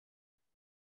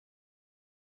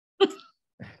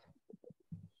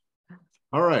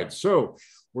All right, so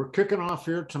we're kicking off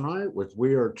here tonight with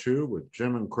We Are Two with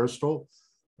Jim and Crystal.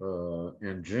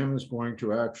 And Jim is going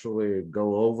to actually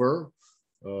go over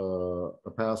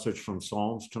a passage from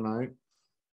Psalms tonight.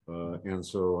 And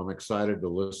so I'm excited to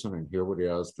listen and hear what he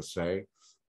has to say.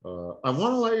 I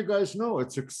want to let you guys know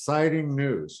it's exciting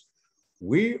news.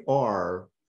 We are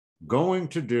going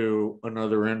to do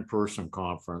another in-person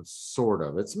conference, sort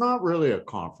of. It's not really a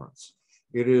conference.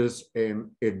 It is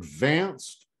an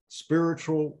advanced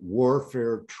spiritual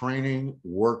warfare training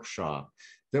workshop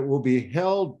that will be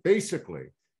held basically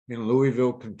in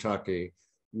Louisville, Kentucky.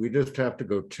 We just have to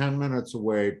go 10 minutes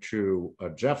away to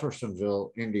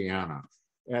Jeffersonville, Indiana,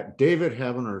 at David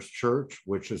Heavener's church,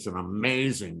 which is an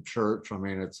amazing church. I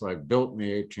mean, it's like built in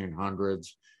the 1800s.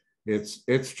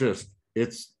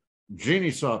 It's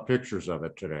Jeannie saw pictures of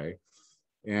it today,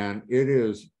 and it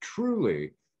is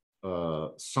truly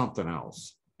something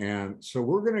else. And so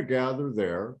we're going to gather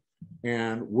there,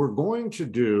 and we're going to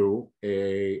do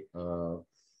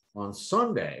on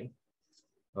Sunday,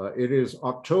 it is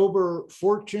October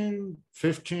 14,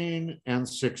 15, and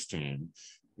 16.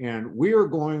 And we are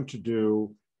going to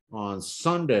do on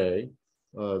Sunday,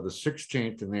 the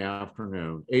 16th in the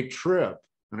afternoon, a trip,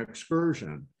 an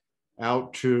excursion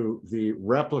out to the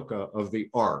replica of the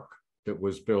Ark that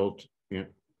was built in.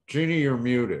 Jeannie, you're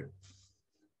muted.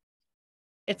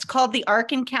 It's called the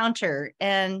Ark Encounter,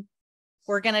 and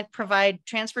we're going to provide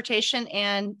transportation.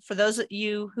 And for those of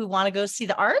you who want to go see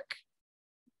the Ark,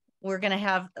 we're going to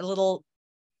have a little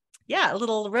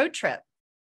road trip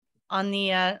on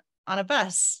a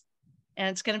bus, and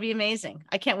it's going to be amazing.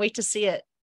 I can't wait to see it.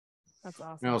 That's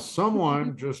awesome. Now,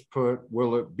 someone just put,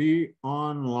 will it be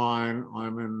online?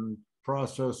 I'm in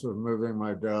process of moving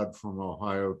my dad from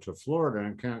Ohio to Florida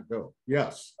and can't go.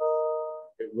 Yes,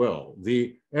 it will.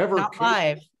 Not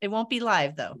live. It won't be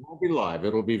live, though. It won't be live.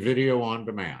 It'll be video on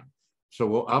demand. So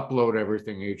we'll upload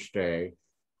everything each day,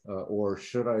 or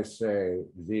should I say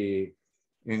the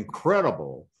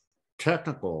incredible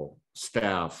technical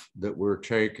staff that we're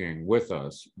taking with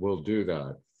us will do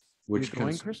that, which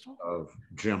consists of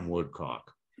Jim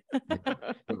Woodcock.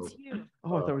 It's you.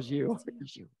 Oh, I thought it was you.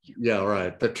 Yeah,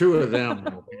 right. The two of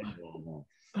them.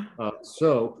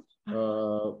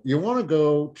 You want to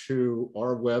go to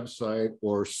our website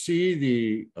or see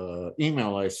the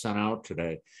email I sent out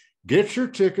today. Get your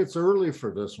tickets early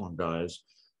for this one, guys.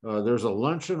 There's a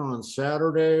luncheon on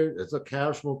Saturday. It's a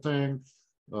casual thing.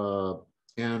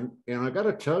 And I got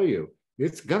to tell you,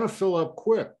 it's going to fill up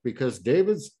quick because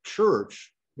David's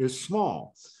church is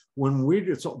small.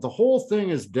 The whole thing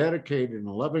is dedicated in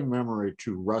loving memory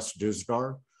to Russ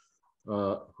Disgar,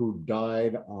 who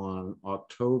died on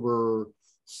October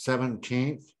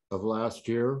 17th of last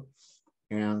year.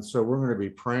 And so we're going to be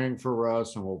praying for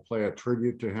Russ, and we'll play a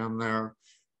tribute to him there.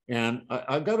 And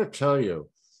I got to tell you,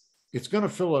 it's going to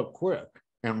fill up quick.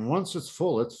 And once it's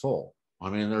full, it's full. I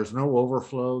mean, there's no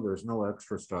overflow. There's no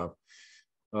extra stuff.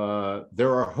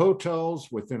 There are hotels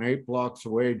within 8 blocks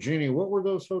away. Jeannie, what were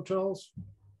those hotels?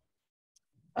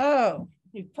 Oh,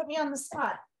 you put me on the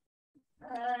spot.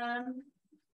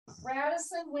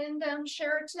 Radisson, Wyndham,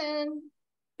 Sheraton,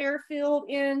 Fairfield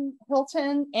Inn,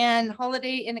 Hilton, and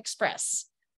Holiday Inn Express.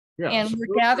 Yeah, and so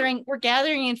we're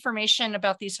gathering information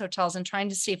about these hotels and trying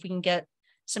to see if we can get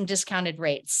some discounted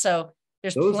rates. So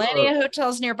there's plenty of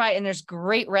hotels nearby, and there's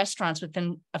great restaurants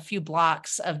within a few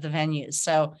blocks of the venues.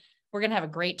 So we're going to have a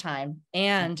great time,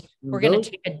 and we're going to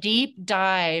take a deep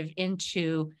dive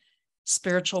into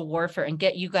spiritual warfare and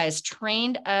get you guys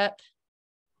trained up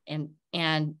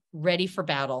and ready for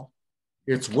battle.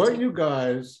 It's what you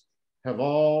guys have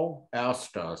all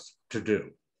asked us to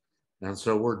do. And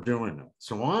so we're doing it.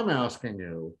 So I'm asking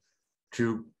you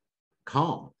to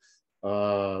come.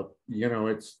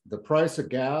 It's the price of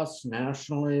gas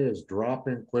nationally is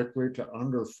dropping quickly to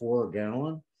under $4 a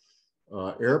gallon.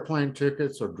 Airplane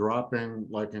tickets are dropping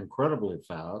like incredibly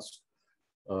fast.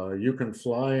 You can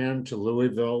fly into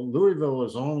Louisville. Louisville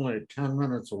is only 10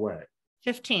 minutes away.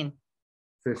 15.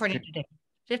 According to Dave.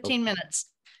 15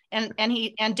 minutes.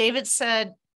 And David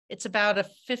said it's about a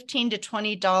 $15 to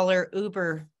 $20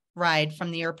 Uber ride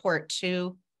from the airport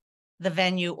to the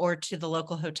venue or to the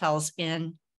local hotels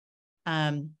in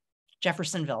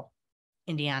Jeffersonville,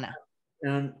 Indiana.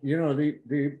 And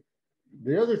the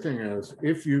other thing is,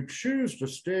 if you choose to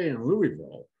stay in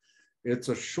Louisville, it's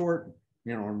a short,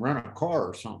 rent a car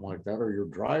or something like that, or you're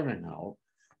driving out.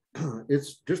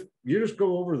 You just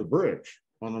go over the bridge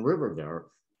on the river there,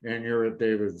 and you're at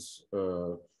David's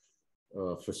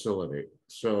facility.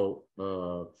 So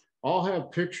I'll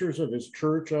have pictures of his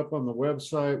church up on the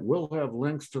website. We'll have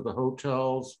links to the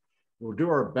hotels. We'll do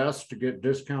our best to get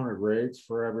discounted rates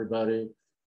for everybody.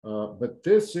 But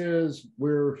this is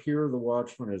where Here the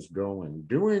Watchman is going,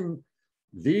 doing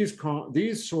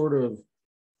these sort of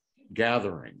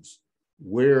gatherings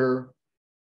where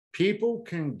people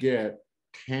can get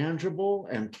tangible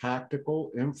and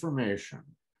tactical information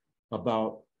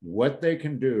about what they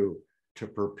can do to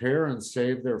prepare and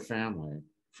save their family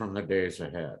from the days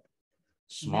ahead.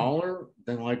 Smaller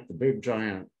than like the big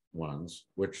giant ones,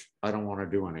 which I don't want to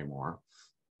do anymore.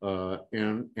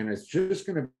 And it's just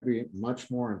going to be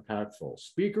much more impactful.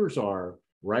 Speakers are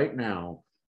right now,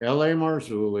 L.A.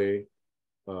 Marzulli,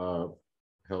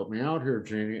 help me out here,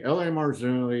 Jeannie. L.A.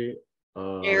 Marzulli,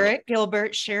 Eric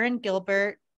Gilbert, Sharon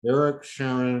Gilbert,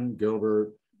 Sharon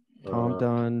Gilbert, Tom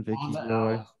Dunn, Vicky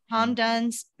Joy, Tom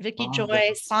Dunn's, Vicky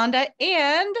Joy, Sonda,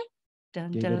 and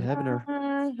David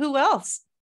Hebner. Who else?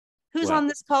 Who's on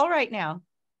this call right now?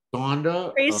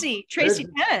 Sonda, Tracy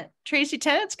Tennant. Tracy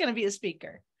Tennant's going to be a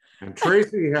speaker. And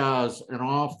Tracy has an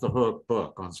off-the-hook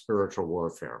book on spiritual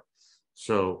warfare.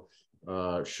 So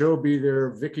she'll be there.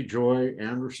 Vicky Joy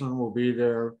Anderson will be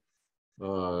there.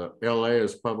 LA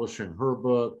is publishing her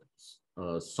book.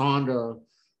 Sonda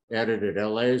edited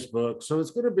LA's book. So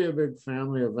it's going to be a big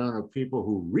family event of people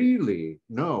who really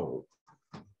know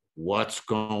what's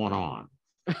going on.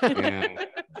 And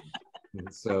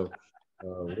so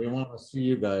we want to see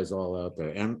you guys all out there.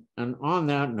 And on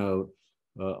that note,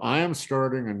 I am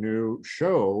starting a new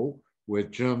show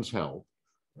with Jim's help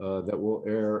that will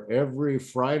air every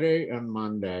Friday and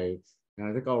Monday. And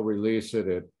I think I'll release it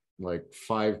at like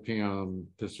 5 p.m.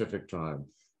 Pacific time.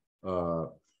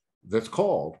 That's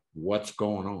called What's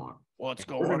Going On. What's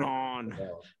going on?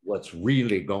 What's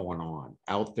really going on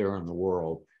out there in the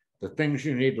world. The things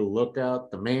you need to look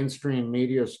at, the mainstream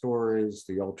media stories,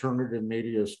 the alternative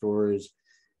media stories,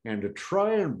 and to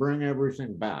try and bring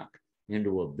everything back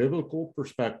into a biblical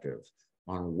perspective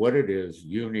on what it is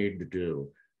you need to do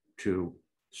to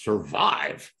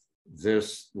survive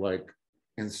this like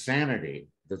insanity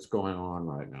that's going on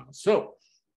right now. So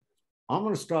I'm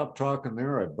going to stop talking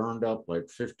there. I burned up like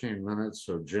 15 minutes.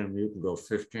 So Jim, you can go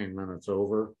 15 minutes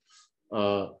over.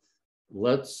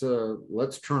 Let's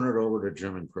turn it over to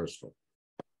Jim and Crystal.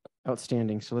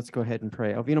 Outstanding. So let's go ahead and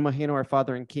pray. Alvino Mahino, our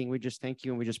Father and King, we just thank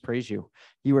you and we just praise you.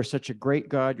 You are such a great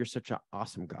God. You're such an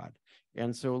awesome God.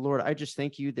 And so, Lord, I just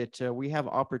thank you that we have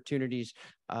opportunities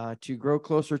to grow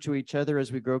closer to each other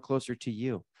as we grow closer to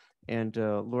you. And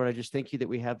Lord, I just thank you that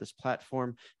we have this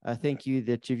platform. Thank you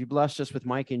that you blessed us with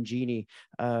Mike and Jeannie,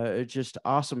 just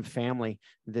awesome family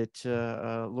that,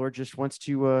 Lord, just wants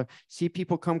to see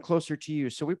people come closer to you.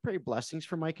 So we pray blessings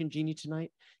for Mike and Jeannie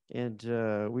tonight. And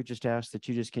we just ask that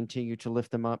you just continue to lift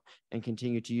them up and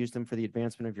continue to use them for the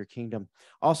advancement of your kingdom.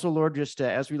 Also, Lord, just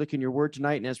as we look in your word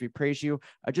tonight and as we praise you,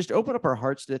 just open up our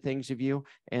hearts to the things of you.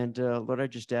 And Lord, I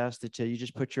just ask that you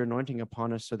just put your anointing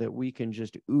upon us so that we can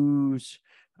just ooze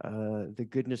the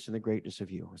goodness and the greatness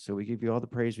of you. So we give you all the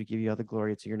praise. We give you all the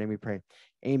glory. It's in your name we pray.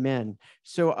 Amen.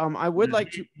 So I would like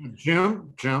to...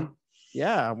 Jim.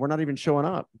 Yeah, we're not even showing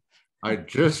up. I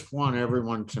just want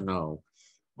everyone to know,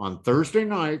 on Thursday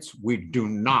nights, we do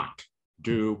not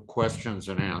do questions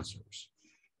and answers.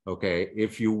 Okay,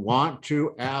 if you want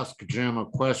to ask Jim a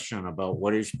question about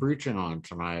what he's preaching on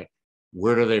tonight,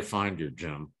 where do they find you,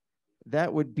 Jim?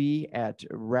 That would be at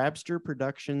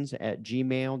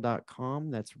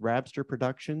rabsterproductions@gmail.com. That's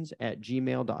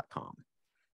rabsterproductions@gmail.com.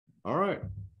 All right,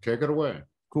 take it away.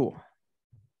 Cool.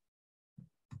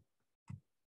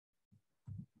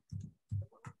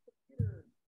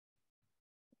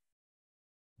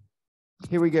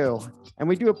 Here we go. And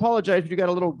we do apologize if you got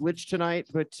a little glitch tonight,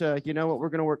 but you know what? We're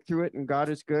going to work through it, and God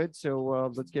is good.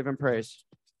 So let's give him praise.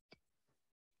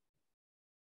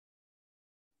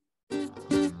 Sing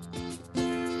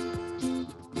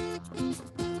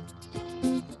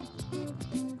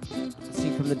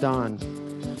from the dawn.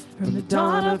 From the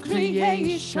dawn of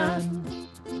creation,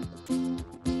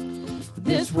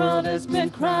 this world has been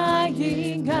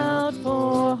crying out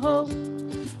for hope,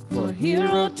 for a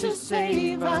hero to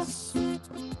save us.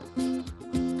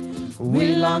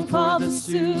 We long for the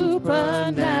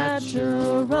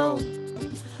supernatural.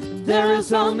 There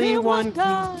is only one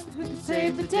God who can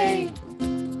save the day.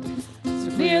 So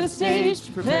clear the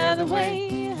stage, prepare the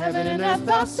way. Heaven and earth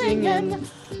are singing,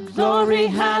 glory,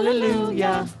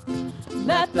 hallelujah.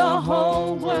 Let the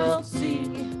whole world see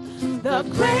the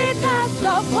greatness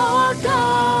of our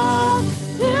God.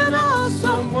 In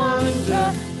awesome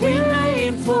wonder, He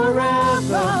reigns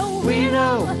forever. We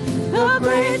know the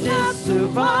greatness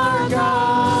of our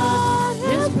God.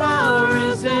 His power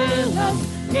is in us.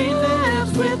 He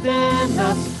lives within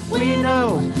us. We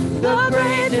know the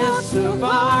greatness of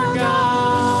our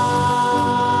God.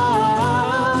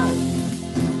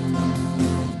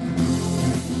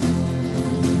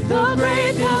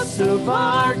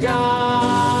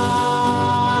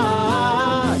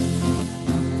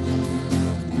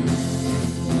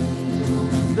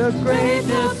 the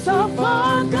greatness of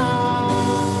our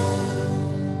God.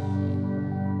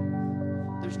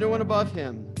 There's no one above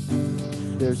him.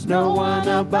 There's no one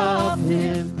above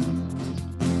him.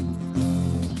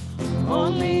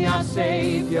 Only our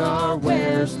Savior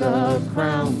wears the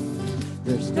crown.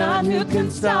 There's none who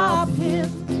can stop him.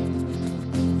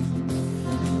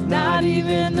 Not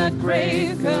even the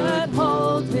grave could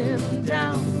hold him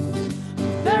down.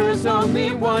 There is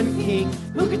only one King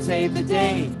who can save the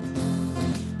day.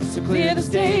 So clear the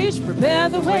stage, prepare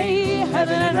the way.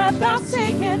 Heaven and earth are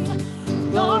singing,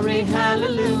 glory,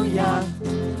 hallelujah.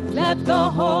 Let the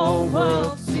whole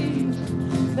world see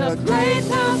the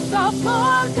greatness of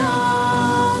our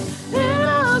God. In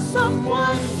awesome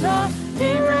wonder,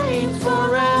 he reigns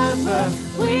forever.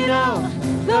 We know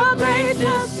the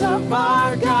greatness of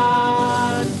our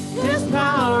God. His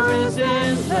power is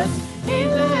endless. He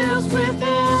lives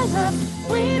within us.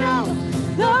 We know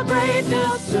the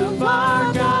greatness of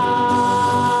our God.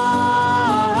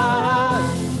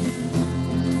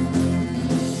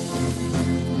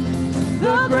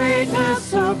 The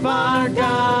greatness of our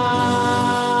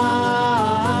God.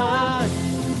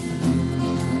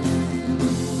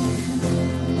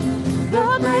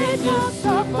 The greatness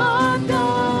of our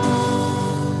God.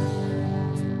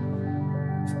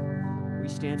 We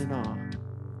stand in awe.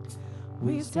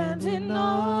 We stand in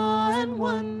awe and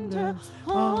wonder,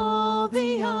 all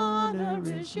the honor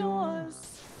is yours.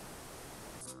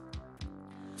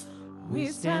 We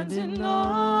stand in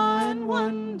awe and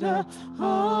wonder,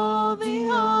 all the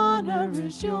honor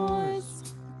is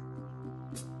yours.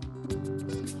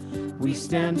 We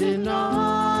stand in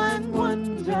awe and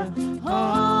wonder,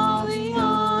 all the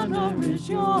honor is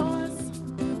yours.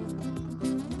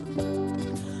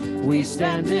 We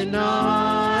stand in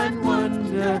awe and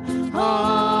wonder,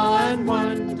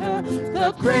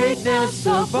 the greatness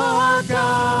of our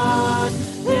God.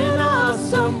 In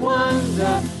awesome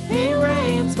wonder, he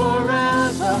reigns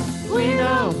forever. We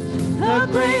know the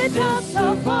greatness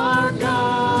of our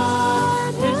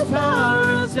God. His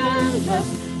power is endless.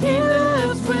 He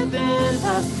lives within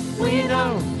us. We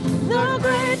know the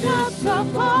greatness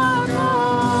of our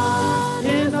God.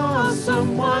 In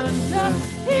awesome wonder,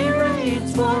 he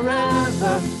reigns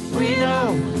forever. We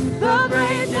know the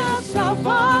greatness of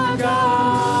our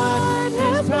God.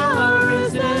 His power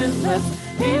is endless.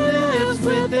 He lives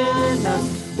within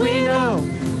us. We know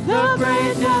the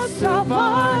greatness of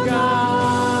our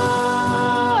God.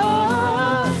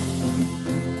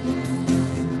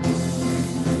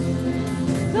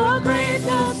 The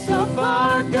greatness of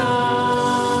our God.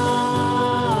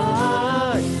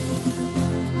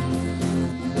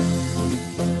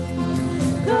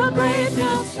 The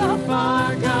greatness of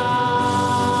our God.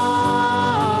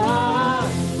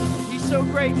 He's so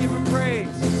great. Give him praise.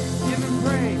 Give him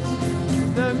praise.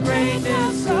 The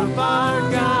greatness of our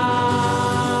God.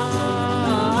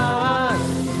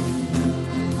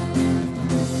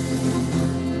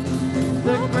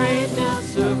 The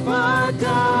greatness of our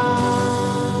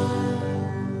God.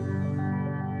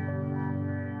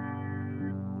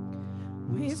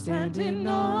 We stand in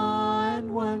awe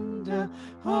and wonder,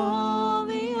 all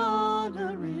the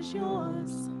honor is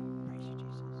yours. Praise you,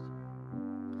 Jesus.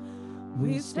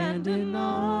 We stand in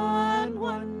awe and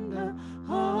wonder,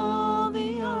 all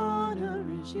the honor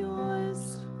is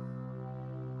yours.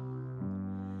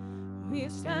 We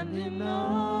stand in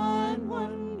awe and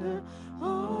wonder,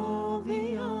 all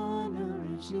the honor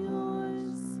is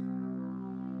yours.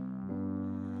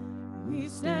 We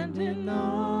stand in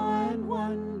awe and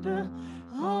wonder,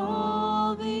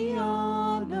 all the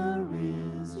honor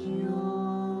is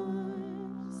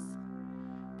yours.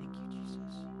 Thank you,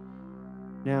 Jesus.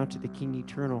 Now to the King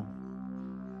eternal,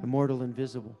 immortal,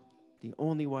 invisible, the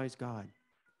only wise God,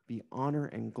 be honor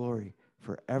and glory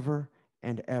forever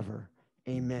and ever.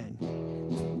 Amen.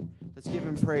 Let's give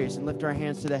him praise and lift our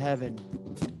hands to the heaven.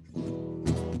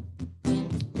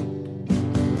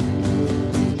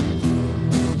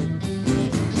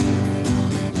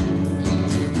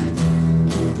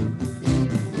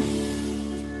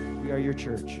 We are your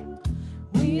church.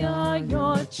 We are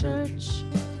your church.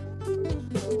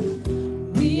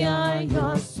 We are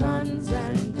your sons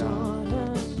and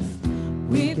daughters.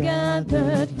 We've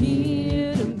gathered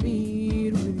here to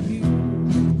meet with you.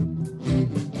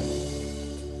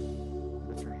 Lift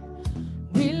your hands.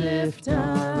 We lift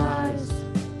our eyes.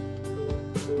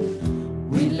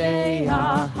 We lay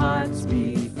our hearts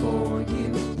before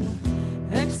you,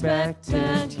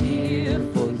 expectant here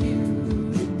for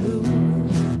you to move.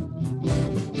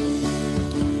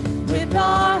 With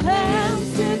our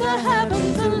hands to the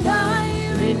heavens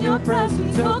alive in your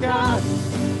presence, oh God,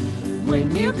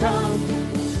 when you come.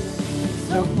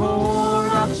 So pour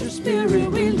out your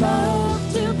spirit, we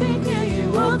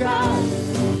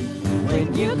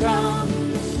you come.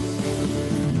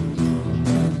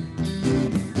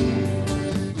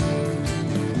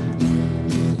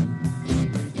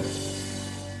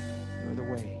 You're the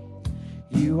way.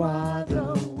 You are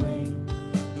the way,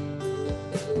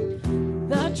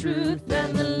 the truth,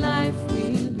 and the life we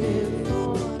live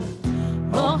for.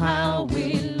 Oh, how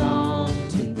we long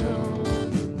to know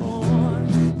more.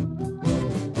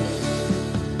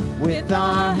 With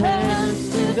our hands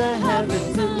to the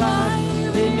heavens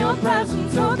alive in your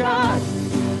presence, oh God.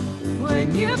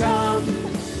 When you come,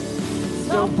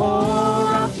 so pour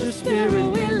out your spirit.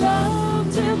 We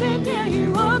love to be near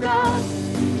you, oh God.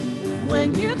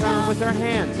 When you come,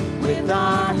 With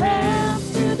our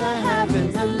hands to the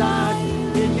heavens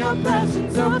alive in your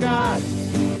presence, oh God.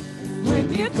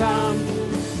 When you come,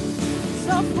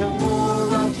 so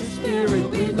pour out your spirit.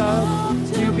 We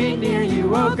love to be near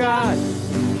you, oh God.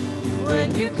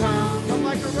 When you come, come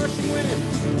like a rushing wind.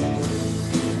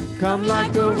 come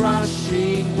like a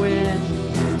rushing wind.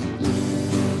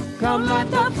 Come like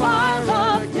the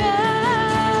fire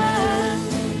again.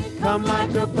 Come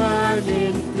like a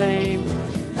burning flame.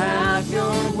 Have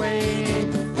your way,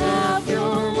 have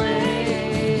your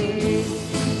way.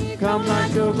 Come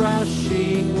like a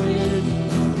rushing wind.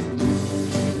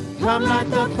 Come like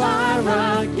the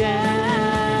fire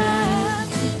again.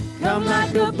 Come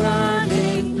like a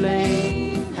burning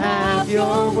flame. Have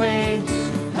your way,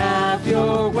 have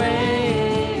your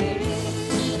way.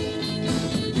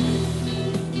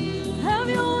 Have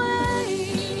your way,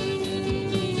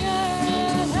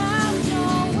 yeah, have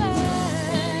your way.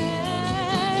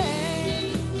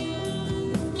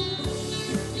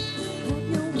 Have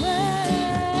your way.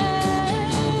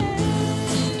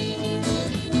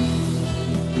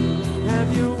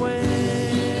 Have your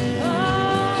way.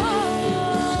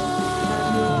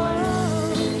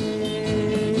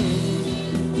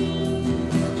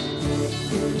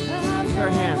 Our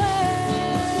hands.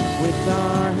 With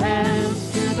our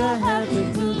hands to the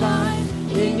heavens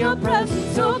alive in your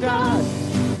presence, oh God.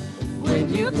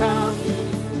 When you come,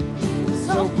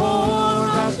 so pour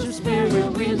out your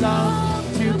spirit. We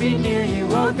love to be near you,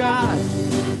 oh God.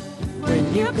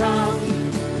 When you come,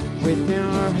 with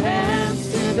your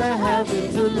hands to the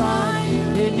heavens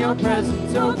alive in your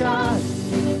presence, oh God.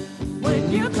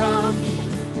 When you come,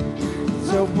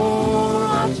 so pour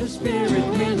out your spirit.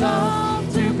 We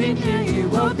love to be near you,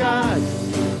 oh God.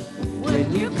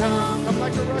 When you come, Come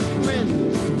like a rushing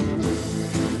wind.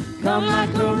 come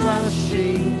like a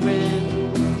rushing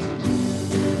wind.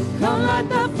 Come like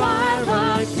the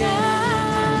fire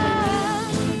again.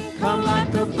 Come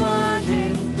like a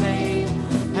burning flame.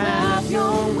 Have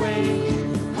your way,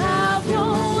 have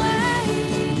your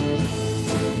way.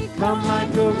 Come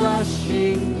like a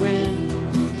rushing wind.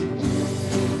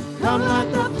 Come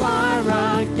like the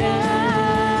fire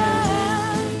again.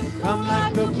 Come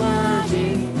like a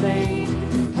burning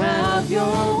flame. Have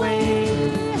your way,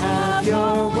 have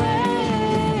your way.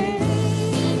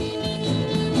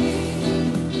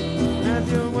 Have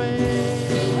your way.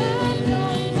 Have your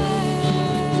way.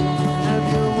 Have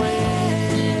your way.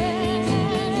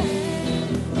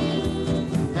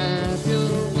 Have your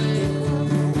way.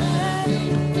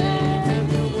 Have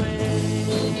your way.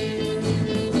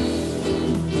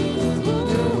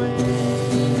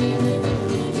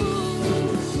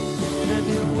 Have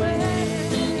your way.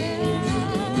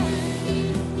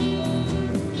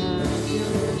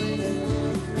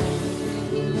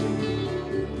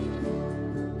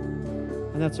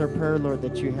 And that's our prayer, Lord,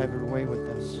 that you have your way with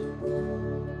us.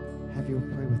 Have your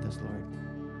way with us, Lord.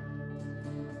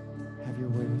 Have your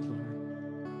way with Lord.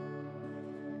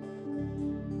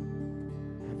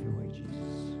 Have your way,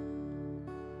 Jesus.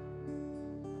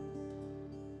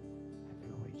 Have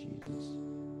your way, Jesus.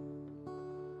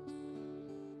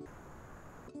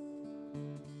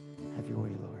 Have your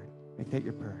way, Lord. Make that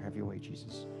your prayer. Have your way,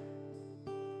 Jesus.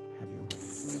 Have your way.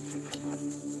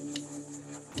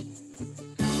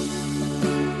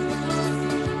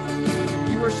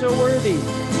 You are so worthy.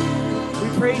 We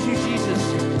praise you, Jesus,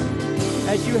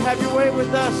 as you have your way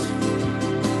with us.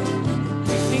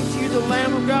 We sing to you, the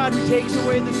Lamb of God who takes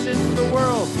away the sins of the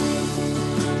world.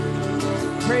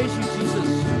 Praise you,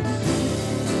 Jesus.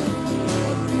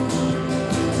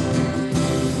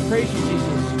 Praise you,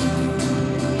 Jesus.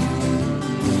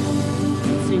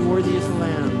 Sing, worthy is the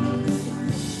Lamb.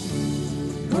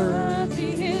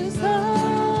 Worthy is the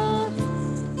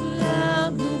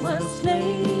Lamb who was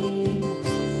slain.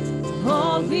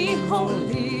 Holy,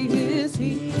 holy is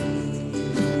he.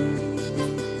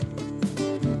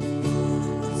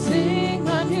 Sing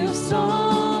a new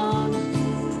song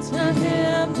to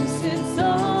him who sits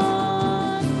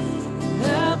on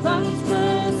heaven's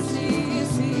mercy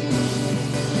seat.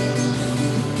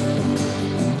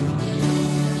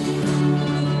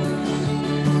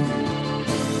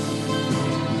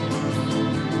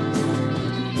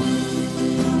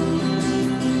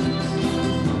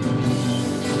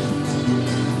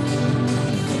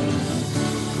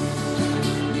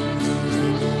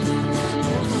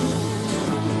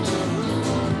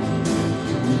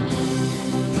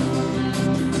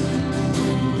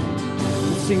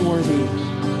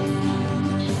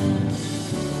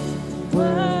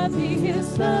 Worthy is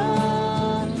the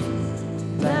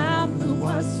Lamb who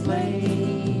was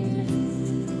slain.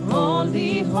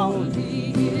 Holy,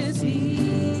 holy is He.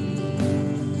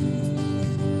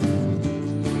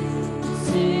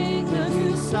 Sing a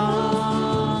new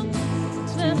song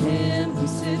to Him who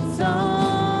sits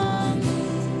on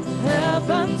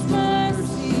heaven's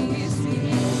mercy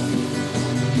seat.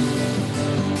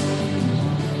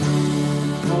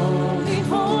 Holy,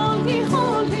 holy,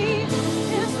 holy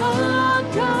is the Lord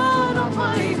God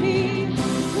Almighty,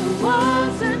 who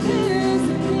was and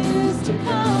is to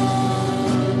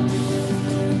come.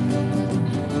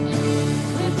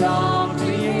 With all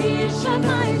creation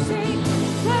I sing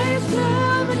praise to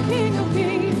the King of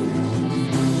Kings.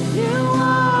 You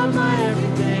are my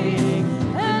everything,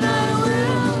 and I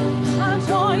will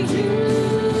adore you.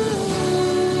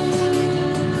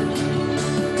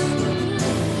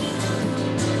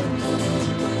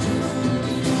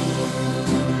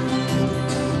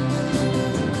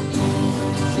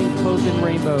 Sing clothed in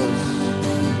rainbows.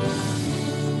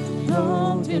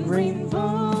 Clothed in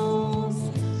rainbows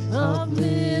of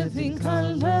living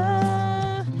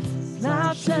color,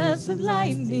 flashes of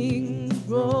lightning,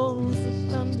 rolls of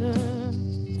thunder.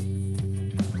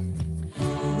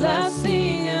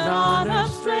 Blessing and honor,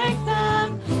 strength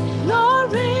and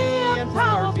glory and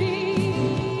power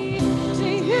be to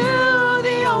you,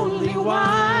 the only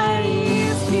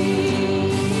wise King.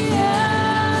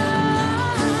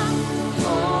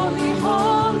 Holy,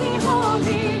 holy,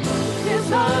 holy is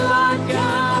the Lord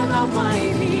God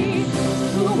Almighty,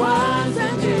 who was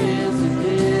and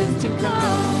is to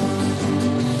come.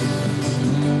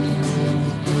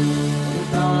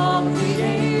 With all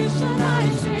creation I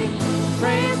sing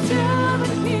praise to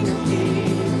the King of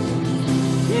Kings.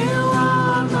 You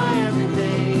are my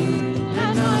everything,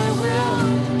 and I will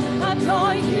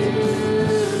adore you.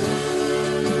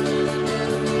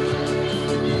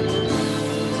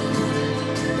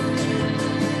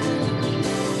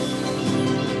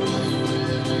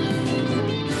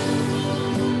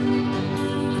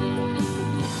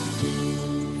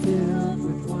 Filled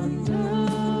with wonder,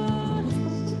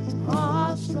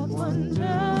 awestruck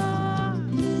wonder,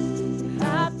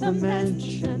 at the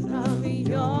mention of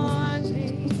your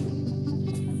name.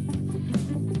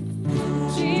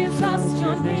 Jesus,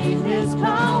 your name is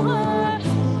power,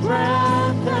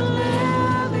 breath and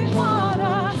living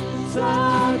water,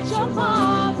 such a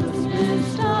marvelous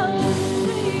mystery.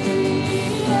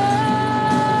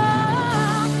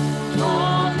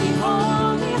 Holy,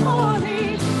 holy, holy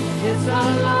is the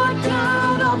Lord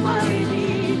God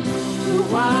Almighty, who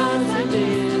was and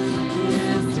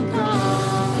is to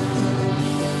come.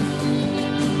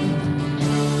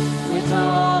 With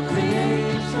all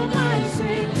creation I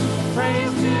sing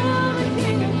praise to the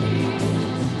King of Kings.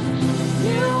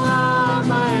 You are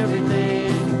my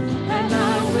everything, and I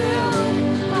will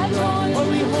adore you.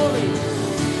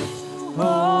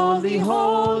 Holy, holy,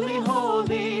 holy,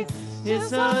 holy is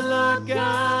the Lord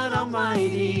God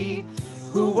Almighty,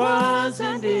 who was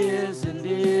and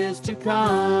is to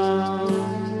come.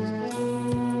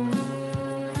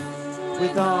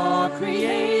 With all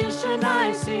creation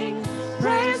I sing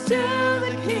praise to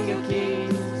the King of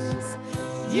Kings.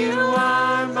 You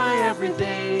are my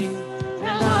everything,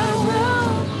 and I will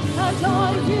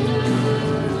adore you.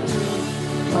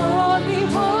 Holy,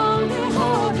 holy,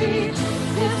 holy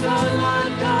is the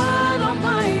Lord God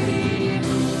Almighty,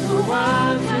 who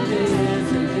was and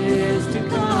is to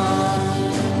come.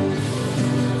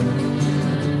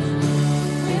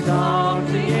 With all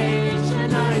creation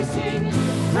I sing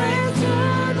praise to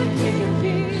the King of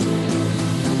Kings.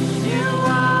 You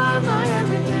are my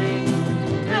everything,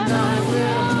 and I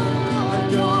will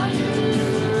adore you.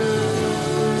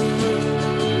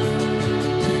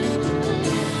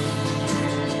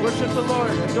 Worship the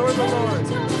Lord. Adore the Lord.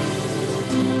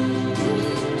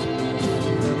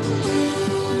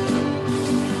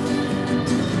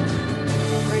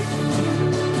 Praise you,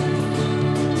 Jesus.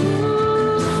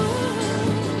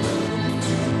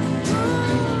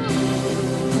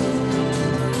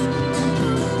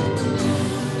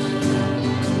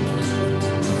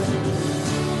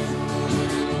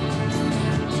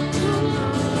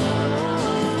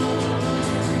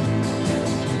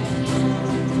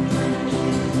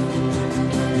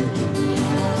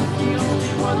 The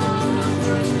only one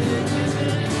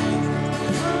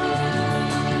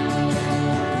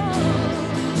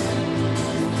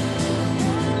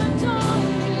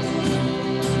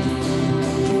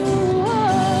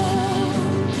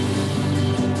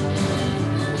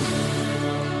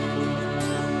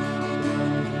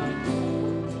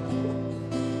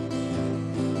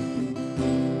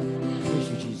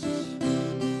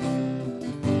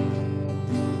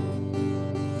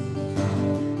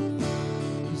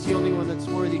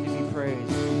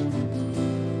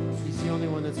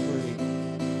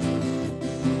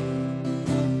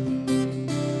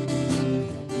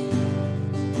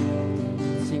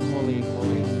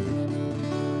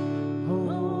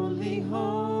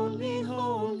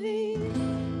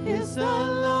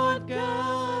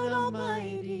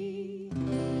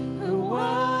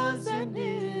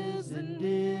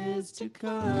to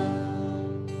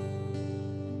come.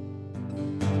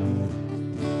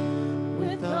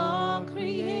 With all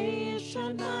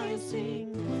creation I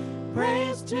sing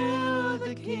praise to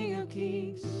the King of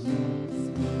Kings.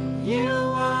 You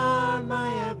are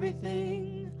my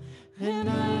everything, and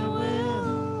I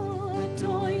will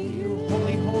adore you.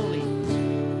 Holy, holy.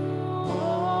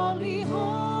 Holy,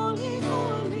 holy,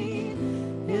 holy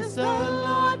is the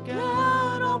Lord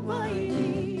God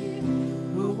Almighty,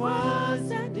 who was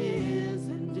and is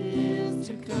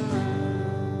to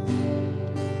come.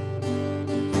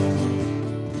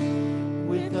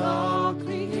 With all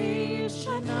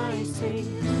creation I sing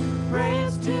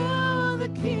praise to the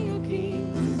King of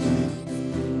Kings.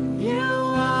 You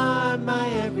are my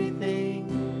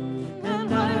everything,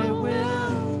 and I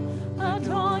will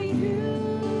adore you.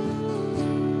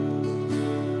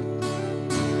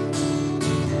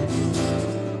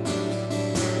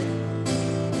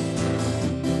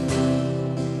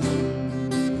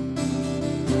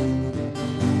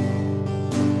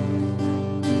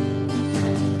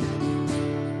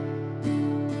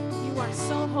 You are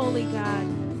so holy, God.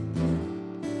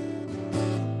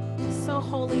 So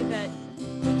holy that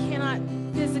we cannot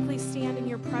physically stand in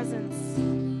your presence.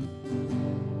 And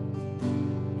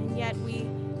yet we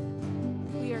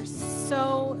are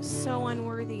so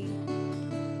unworthy.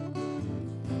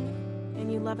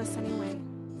 And you love us anyway.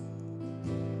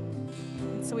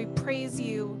 And so we praise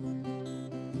you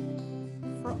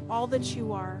for all that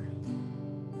you are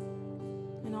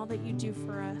and all that you do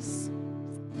for us.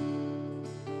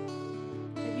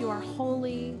 That you are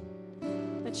holy,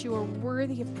 that you are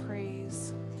worthy of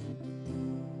praise,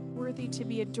 worthy to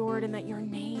be adored, and that your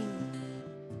name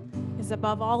is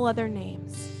above all other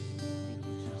names.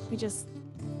 We just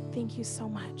thank you so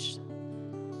much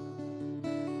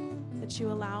that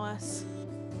you allow us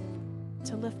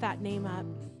to lift that name up,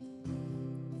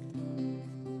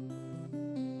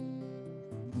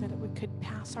 that it could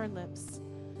pass our lips.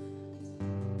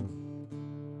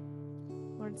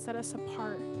 Lord, set us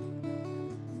apart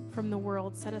from the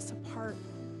world, set us apart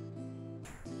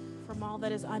from all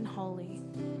that is unholy,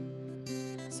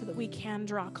 so that we can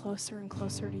draw closer and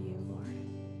closer to you, Lord.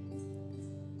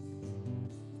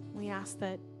 We ask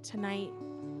that tonight,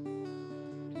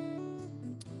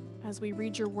 as we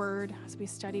read your word, as we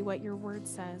study what your word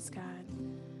says, God,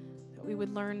 that we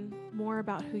would learn more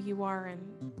about who you are and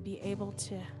be able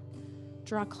to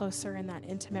draw closer in that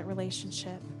intimate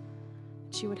relationship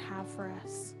that you would have for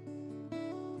us.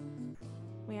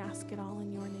 We ask it all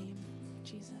in your name,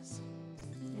 Jesus.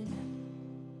 Amen.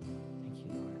 Thank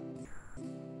you, Lord.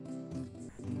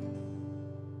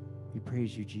 We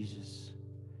praise you, Jesus.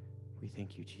 We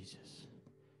thank you, Jesus.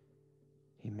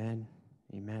 Amen,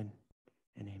 amen,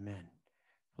 and amen.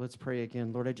 Let's pray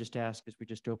again. Lord, I just ask as we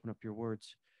just open up your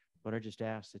words, Lord, I just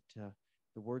ask that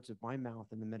the words of my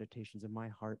mouth and the meditations of my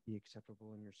heart be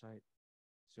acceptable in your sight.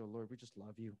 So, Lord, we just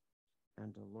love you.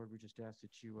 And, Lord, we just ask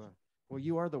that you, well,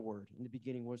 you are the Word. In the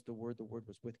beginning was the Word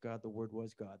was with God, the Word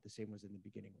was God. The same was in the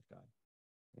beginning with God.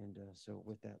 And so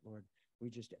with that, Lord, we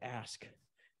just ask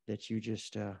that you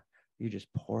just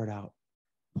pour it out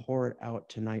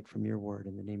tonight from your word.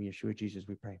 In the name of Yeshua, Jesus,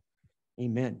 we pray.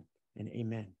 Amen and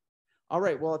amen. All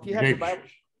right. Well, if you have your Bible.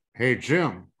 Hey,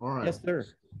 Jim. All right. Yes, sir.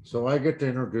 So I get to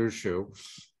introduce you,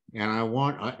 and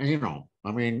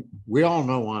we all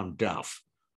know I'm deaf,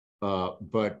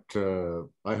 but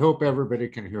I hope everybody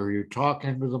can hear you. Talk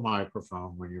into the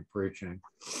microphone when you're preaching,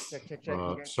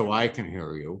 Check. so I can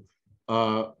hear you.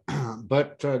 But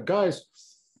guys,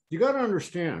 you got to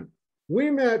understand, we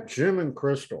met Jim and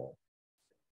Crystal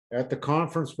at the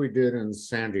conference we did in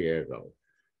San Diego,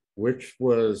 which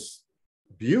was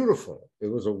beautiful. It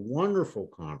was a wonderful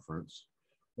conference,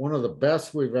 one of the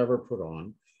best we've ever put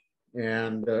on.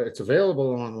 And it's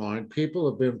available online. People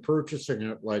have been purchasing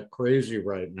it like crazy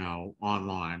right now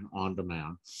online, on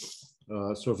demand.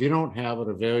 So if you don't have it,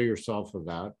 avail yourself of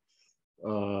that.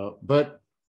 But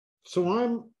so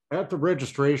I'm at the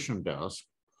registration desk,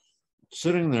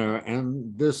 sitting there,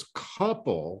 and this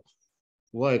couple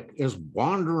is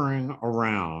wandering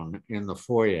around in the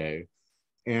foyer,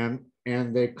 and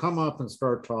they come up and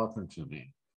start talking to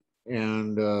me.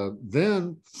 And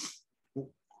then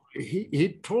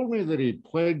he told me that he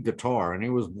played guitar, and he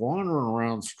was wandering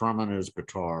around strumming his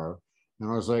guitar.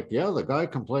 And I was like, yeah, the guy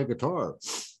can play guitar.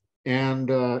 And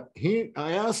I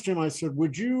asked him, I said,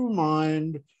 would you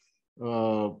mind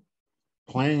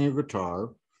playing your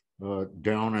guitar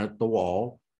down at the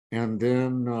wall, and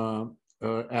then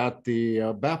at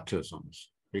the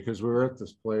baptisms, because we were at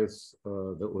this place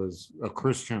that was a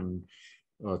Christian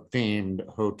themed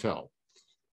hotel.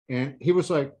 And he was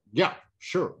like, yeah,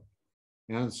 sure.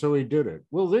 And so he did it.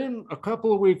 Well, then a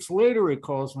couple of weeks later, he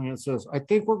calls me and says, I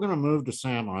think we're going to move to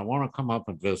Salmon. I want to come up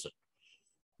and visit.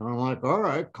 And I'm like, all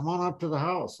right, come on up to the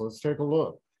house. Let's take a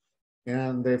look.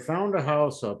 And they found a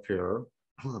house up here,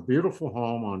 a beautiful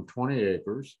home on 20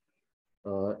 acres.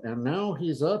 And now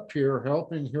he's up here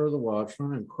helping Hear the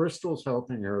Watchman, and Crystal's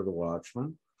helping Hear the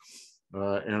Watchman,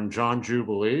 and John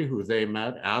Jubilee, who they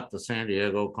met at the San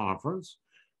Diego conference.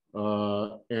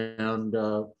 They're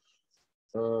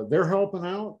helping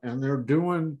out, and they're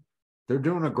doing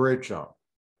a great job.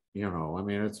 You know, I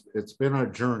mean, it's been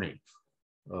a journey.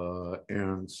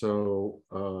 And so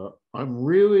I'm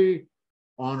really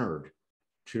honored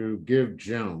to give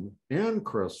Jim and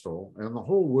Crystal and the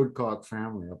whole Woodcock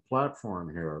family a platform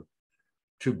here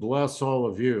to bless all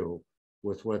of you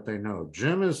with what they know.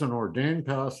 Jim is an ordained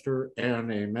pastor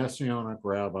and a Messianic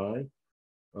rabbi.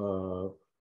 I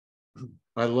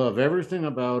love everything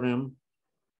about him,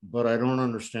 but I don't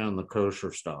understand the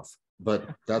kosher stuff, but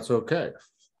that's okay.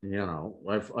 You know,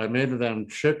 I made them a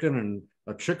chicken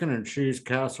and cheese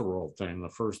casserole thing the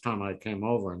first time I came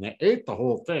over, and they ate the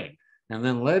whole thing. And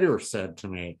then later said to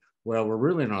me, well, we're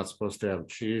really not supposed to have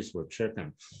cheese with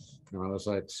chicken. And I was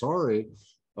like, sorry,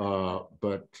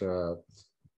 but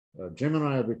Jim and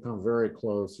I have become very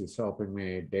close. He's helping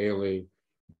me daily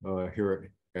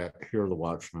here at Hear the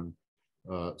Watchman.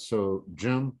 So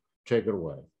Jim, take it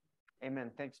away.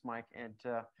 Amen. Thanks, Mike. And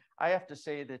I have to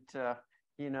say that,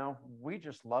 you know, we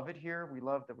just love it here. We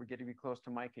love that we're getting to be close to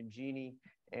Mike and Jeannie.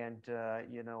 And,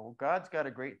 you know, God's got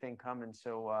a great thing coming.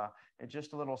 So, and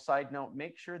just a little side note,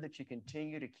 make sure that you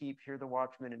continue to keep Hear the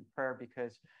Watchman in prayer,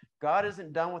 because God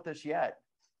isn't done with us yet.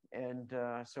 And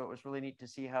so it was really neat to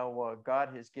see how God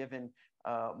has given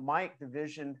Mike the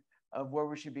vision of where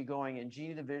we should be going, and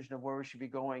Jeannie the vision of where we should be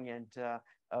going. And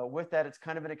with that, it's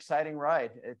kind of an exciting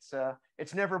ride. It's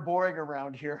never boring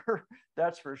around here,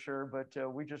 that's for sure. But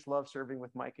we just love serving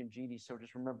with Mike and Jeannie. So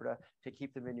just remember to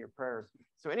keep them in your prayers.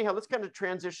 So anyhow, let's kind of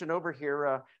transition over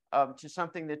here to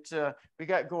something that we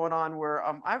got going on where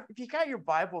if you got your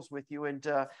Bibles with you and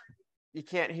you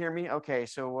can't hear me, okay,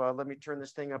 so let me turn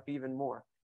this thing up even more.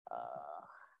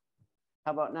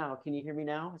 How about now? Can you hear me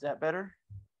now? Is that better?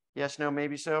 Yes, no,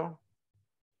 maybe so.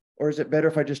 Or is it better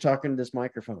if I just talk into this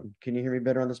microphone? Can you hear me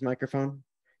better on this microphone?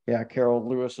 Yeah, Carol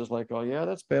Lewis is like, oh yeah,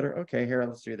 that's better. Okay, here,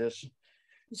 let's do this.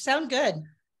 You sound good.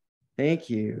 Thank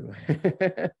you.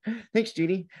 Thanks,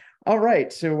 Jeannie. All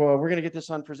right, so we're going to get this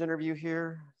on presenter view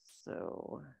here.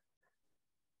 So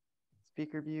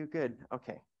speaker view, good.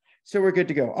 Okay. So we're good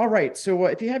to go. All right. So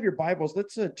if you have your Bibles,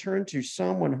 let's turn to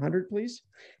Psalm 100, please.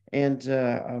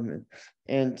 Or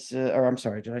I'm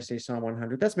sorry, did I say Psalm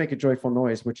 100? Let's make a joyful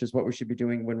noise, which is what we should be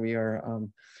doing when we are,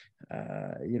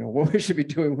 what we should be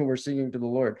doing when we're singing to the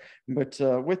Lord. But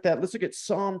with that, let's look at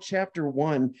Psalm chapter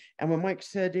 1. And when Mike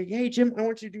said, hey, Jim, I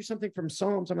want you to do something from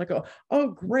Psalms, I'm like, oh,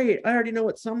 great. I already know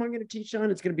what Psalm I'm going to teach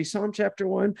on. It's going to be Psalm chapter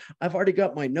 1. I've already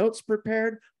got my notes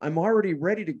prepared. I'm already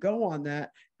ready to go on that.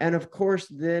 And of course,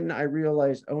 then I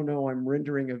realized, oh no, I'm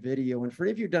rendering a video. And for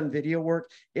any of you who've done video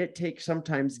work, it takes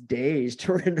sometimes days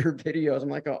to render videos. I'm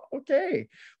like, oh, okay.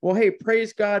 Well, hey,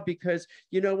 praise God, because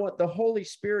you know what? The Holy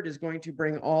Spirit is going to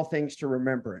bring all things to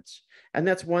remembrance. And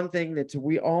that's one thing that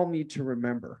we all need to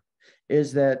remember,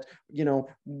 is that, you know,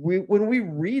 when we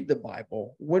read the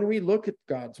Bible, when we look at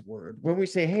God's word, when we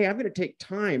say, hey, I'm going to take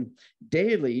time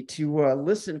daily to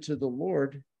listen to the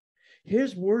Lord,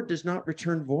 his word does not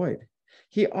return void.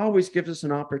 He always gives us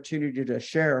an opportunity to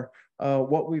share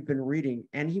what we've been reading,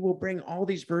 and he will bring all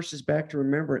these verses back to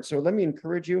remembrance. So let me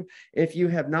encourage you, if you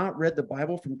have not read the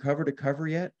Bible from cover to cover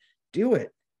yet, do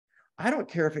it. I don't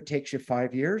care if it takes you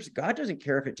 5 years. God doesn't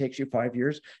care if it takes you 5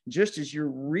 years. Just as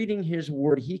you're reading his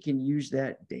word, he can use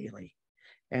that daily.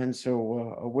 And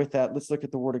so with that, let's look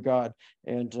at the word of God,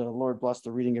 and Lord, bless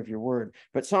the reading of your word.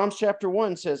 But Psalms chapter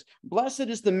 1 says, blessed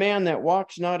is the man that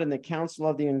walks not in the counsel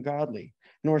of the ungodly,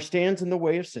 nor stands in the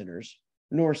way of sinners,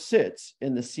 nor sits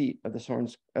in the seat of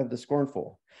the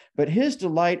scornful. But his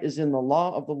delight is in the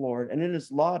law of the Lord, and in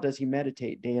his law does he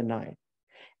meditate day and night.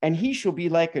 And he shall be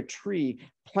like a tree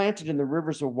planted in the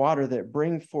rivers of water that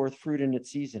bring forth fruit in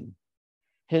its season.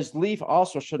 His leaf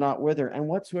also shall not wither, and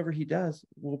whatsoever he does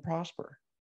will prosper.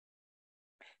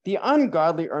 The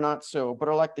ungodly are not so, but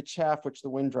are like the chaff which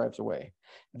the wind drives away.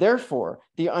 Therefore,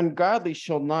 the ungodly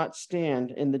shall not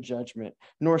stand in the judgment,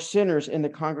 nor sinners in the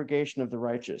congregation of the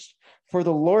righteous. For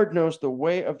the Lord knows the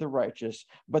way of the righteous,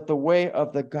 but the way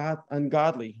of the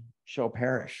ungodly shall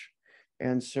perish.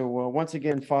 And so once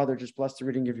again, Father, just bless the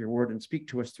reading of your word and speak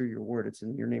to us through your word. It's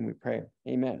in your name we pray.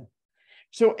 Amen.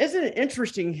 So isn't it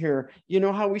interesting here,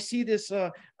 how we see this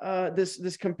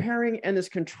this comparing and this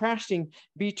contrasting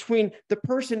between the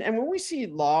person, and when we see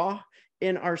law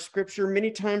in our scripture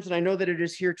many times, and I know that it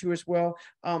is here too as well,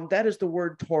 that is the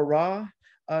word Torah.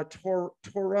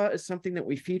 Torah is something that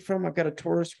we feed from. I've got a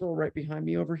Torah scroll right behind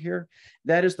me over here.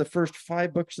 That is the first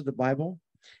 5 books of the Bible.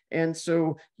 And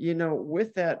so,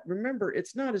 with that, remember,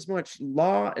 it's not as much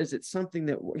law as it's something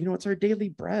that, it's our daily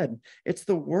bread. It's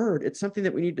the word. It's something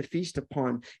that we need to feast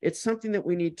upon. It's something that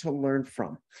we need to learn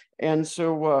from. And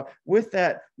so with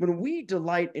that, when we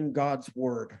delight in God's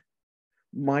word,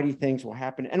 mighty things will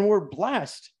happen. And we're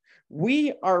blessed.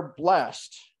 We are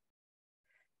blessed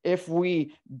if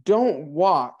we don't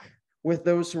walk with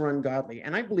those who are ungodly.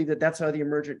 And I believe that that's how the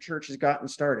emergent church has gotten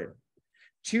started.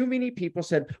 Too many people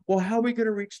said, well, how are we going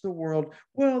to reach the world?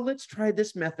 Well, let's try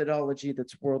this methodology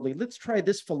that's worldly. Let's try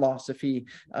this philosophy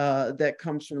that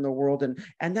comes from the world.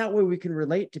 And that way we can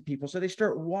relate to people. So they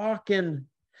start walking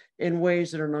in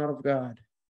ways that are not of God.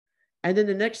 And then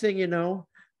the next thing you know,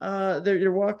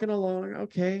 they're walking along.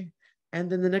 Okay. And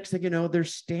then the next thing you know, they're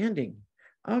standing.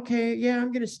 Okay. Yeah,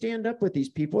 I'm going to stand up with these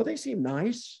people. They seem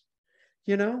nice.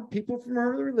 People from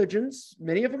other religions,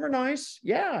 many of them are nice.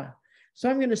 Yeah. So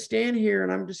I'm going to stand here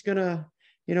and I'm just going to,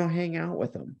 hang out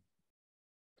with them.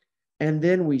 And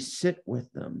then we sit with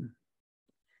them.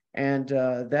 And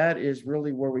that is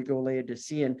really where we go lay to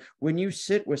see. And when you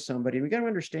sit with somebody, we got to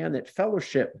understand that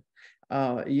fellowship,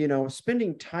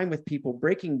 spending time with people,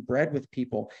 breaking bread with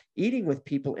people, eating with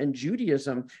people. In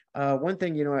Judaism, one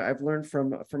thing, I've learned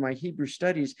from my Hebrew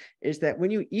studies is that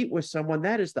when you eat with someone,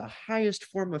 that is the highest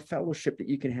form of fellowship that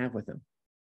you can have with them.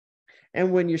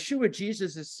 And when Yeshua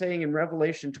Jesus is saying in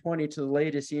Revelation 20 to the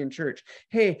Laodicean church,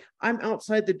 hey, I'm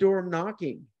outside the door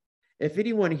knocking. If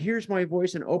anyone hears my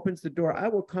voice and opens the door, I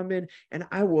will come in and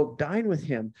I will dine with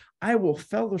him. I will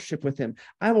fellowship with him.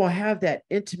 I will have that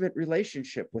intimate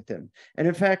relationship with him. And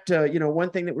in fact, one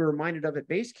thing that we were reminded of at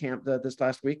base camp this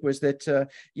last week was that,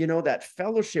 that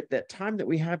fellowship, that time that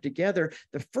we have together,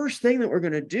 the first thing that we're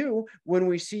going to do when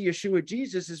we see Yeshua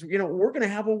Jesus is, we're going to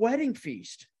have a wedding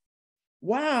feast.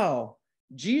 Wow.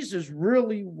 Jesus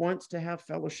really wants to have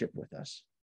fellowship with us.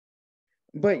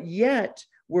 But yet,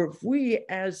 if we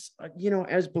as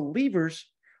believers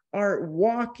are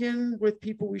walking with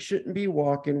people we shouldn't be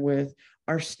walking with,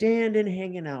 are standing,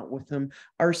 hanging out with them,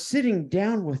 are sitting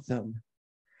down with them,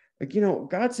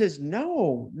 God says,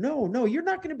 no, you're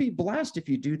not going to be blessed if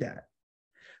you do that.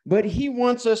 But he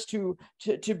wants us to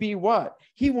be what?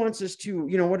 He wants us to,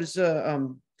 what does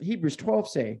Hebrews 12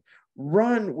 say?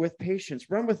 Run with patience,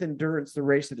 run with endurance the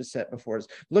race that is set before us.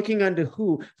 Looking unto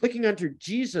who? Looking unto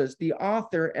Jesus, the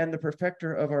author and the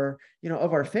perfecter of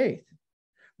our faith.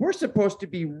 We're supposed to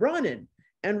be running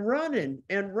and running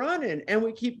and running, and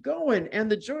we keep going.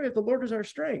 And the joy of the Lord is our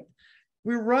strength.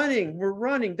 We're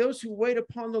running. Those who wait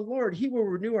upon the Lord, he will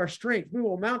renew our strength. We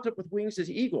will mount up with wings as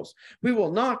eagles. We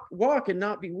will not walk and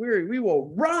not be weary. We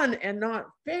will run and not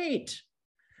faint.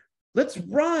 Let's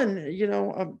run.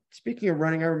 Speaking of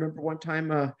running, I remember one time,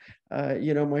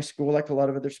 my school, like a lot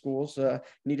of other schools,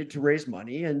 needed to raise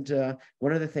money. And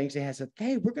one of the things they had said,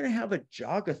 hey, we're going to have a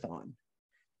jogathon.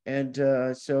 And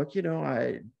so,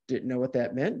 I didn't know what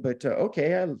that meant, but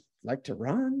okay, I like to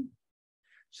run.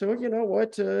 So,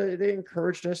 they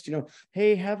encouraged us,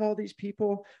 hey, have all these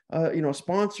people,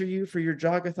 sponsor you for your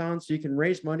jogathon so you can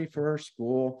raise money for our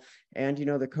school. And,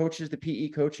 the coaches, the PE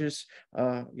coaches,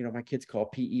 my kids call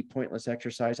PE pointless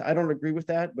exercise. I don't agree with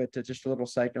that, but just a little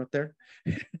side note there.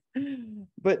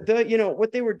 But,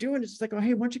 what they were doing is like, oh,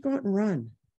 hey, why don't you go out and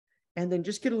run? And then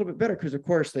just get a little bit better. Because, of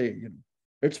course,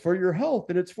 it's for your health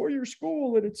and it's for your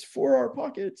school and it's for our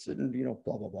pockets and,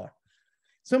 blah, blah, blah.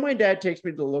 So my dad takes me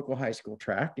to the local high school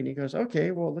track and he goes, okay,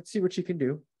 well, let's see what you can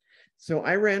do. So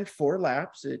I ran 4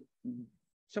 laps at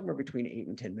somewhere between 8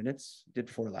 and 10 minutes, did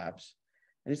 4 laps.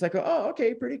 And he's like, oh,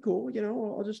 okay, pretty cool.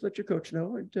 I'll just let your coach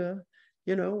know. And,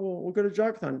 we'll go to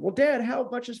jogathon. Well, Dad, how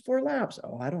much is 4 laps?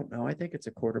 Oh, I don't know. I think it's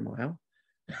a quarter mile.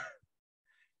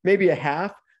 Maybe a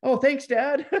half. Oh, thanks,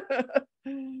 Dad.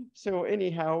 So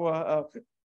anyhow,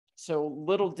 so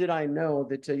little did I know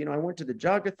that, I went to the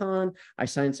jogathon. I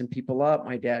signed some people up.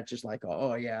 My dad's just like,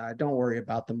 oh, yeah, don't worry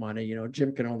about the money.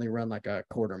 Jim can only run like a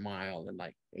quarter mile in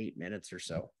like 8 minutes or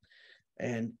so.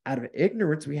 And out of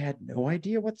ignorance, we had no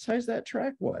idea what size that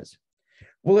track was.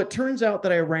 Well, it turns out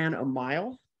that I ran a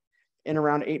mile in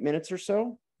around 8 minutes or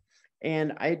so.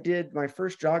 And I did my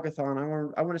first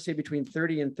jogathon. I want to say between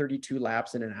 30 and 32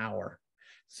 laps in an hour.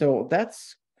 So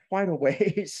that's quite a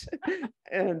ways.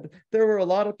 And there were a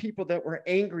lot of people that were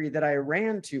angry that I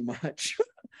ran too much.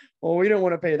 Well, we don't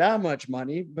want to pay that much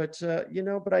money, but,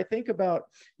 but I think about,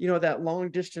 that long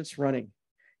distance running.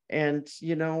 And,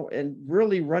 and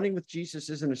really running with Jesus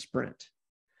isn't a sprint.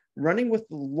 Running with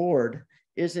the Lord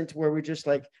isn't where we just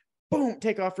like, boom,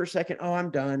 take off for a second. Oh,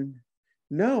 I'm done.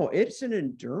 No, it's an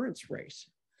endurance race.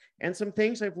 And some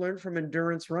things I've learned from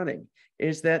endurance running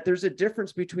is that there's a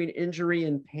difference between injury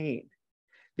and pain.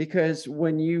 Because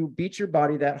when you beat your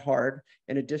body that hard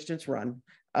in a distance run,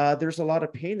 there's a lot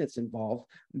of pain that's involved,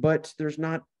 but there's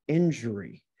not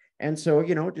injury. And so,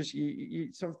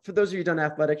 so for those of you who've done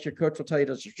athletics, your coach will tell you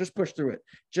to just push through it,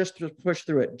 just push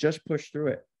through it, just push through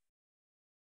it.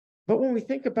 But when we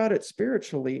think about it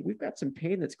spiritually, we've got some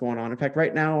pain that's going on. In fact,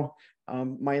 right now,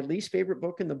 my least favorite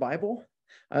book in the Bible,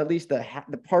 at least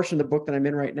the portion of the book that I'm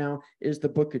in right now, is the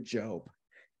book of Job.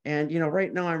 And,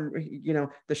 right now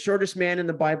the shortest man in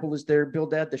the Bible is there,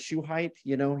 Bildad, the shoe height,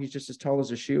 he's just as tall as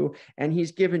a shoe. And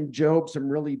he's given Job some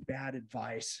really bad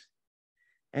advice.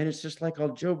 And it's just like,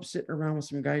 Job's sitting around with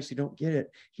some guys who don't get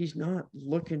it. He's not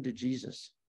looking to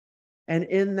Jesus. And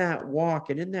in that walk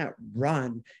and in that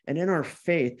run and in our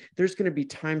faith, there's going to be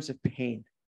times of pain.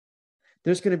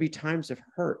 There's going to be times of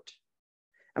hurt.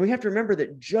 And we have to remember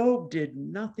that Job did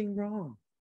nothing wrong.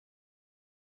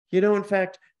 In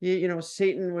fact,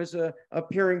 Satan was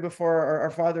appearing before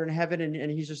our Father in heaven,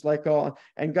 and he's just like,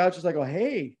 and God's just like,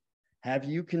 hey, have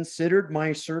you considered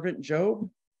my servant Job?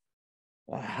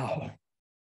 Wow.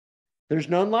 There's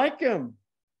none like him.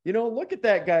 Look at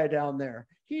that guy down there.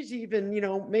 He's even,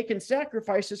 making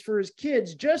sacrifices for his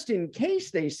kids just in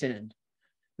case they sinned.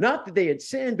 Not that they had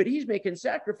sinned, but he's making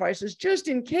sacrifices just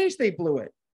in case they blew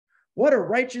it. What a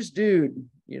righteous dude,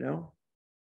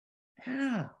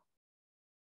 Yeah.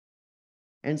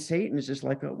 And Satan is just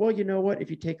like, well, you know what?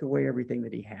 If you take away everything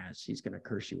that he has, he's going to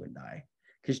curse you and die.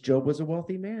 Because Job was a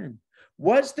wealthy man.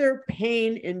 Was there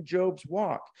pain in Job's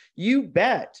walk? You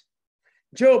bet.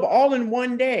 Job, all in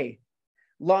one day,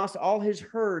 lost all his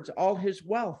herds, all his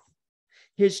wealth.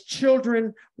 His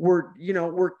children were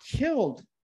killed.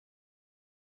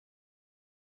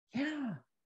 Yeah.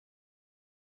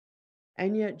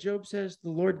 And yet Job says, the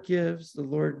Lord gives, the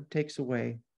Lord takes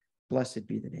away. Blessed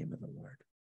be the name of the Lord.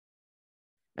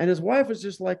 And his wife was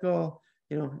just like,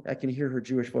 I can hear her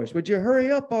Jewish voice. Would you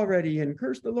hurry up already and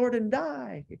curse the Lord and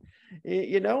die?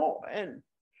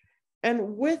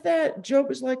 And with that, Job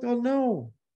is like, oh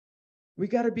no, we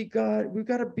got to be God. We've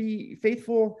got to be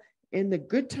faithful in the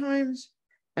good times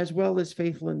as well as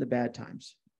faithful in the bad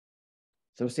times.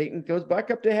 So Satan goes back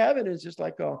up to heaven and is just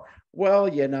like, well,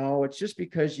 it's just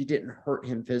because you didn't hurt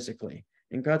him physically.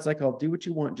 And God's like, I'll do what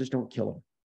you want, just don't kill him.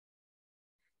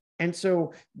 And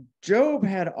so Job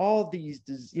had all these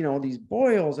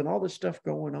boils and all this stuff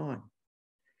going on.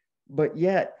 But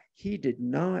yet he did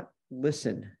not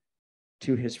listen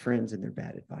to his friends and their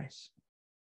bad advice.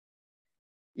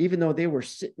 Even though they were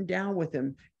sitting down with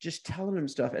him, just telling him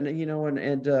stuff. And,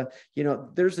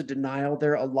 there's a denial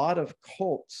there. A lot of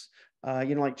cults,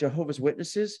 like Jehovah's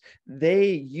Witnesses,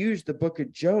 they use the book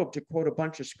of Job to quote a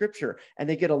bunch of scripture, and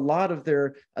they get a lot of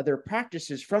their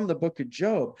practices from the book of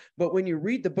Job. But when you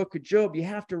read the book of Job, you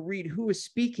have to read who is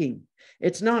speaking.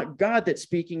 It's not God that's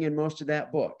speaking in most of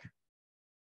that book.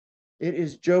 It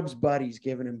is Job's buddies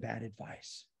giving him bad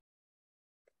advice.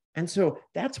 And so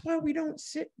that's why we don't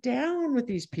sit down with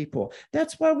these people.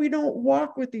 That's why we don't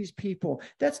walk with these people.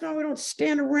 That's why we don't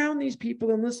stand around these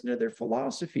people and listen to their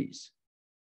philosophies.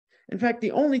 In fact,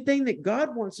 the only thing that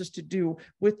God wants us to do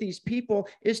with these people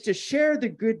is to share the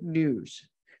good news.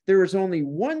 There is only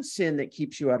one sin that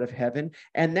keeps you out of heaven,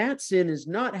 and that sin is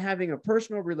not having a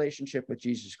personal relationship with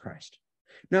Jesus Christ.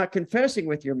 Not confessing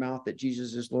with your mouth that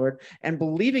Jesus is Lord and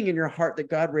believing in your heart that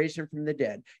God raised him from the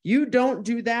dead. You don't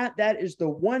do that. That is the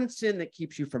one sin that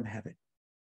keeps you from heaven.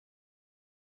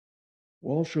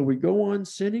 Well, shall we go on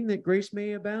sinning that grace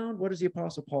may abound? What does the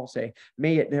Apostle Paul say?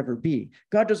 May it never be.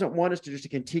 God doesn't want us to just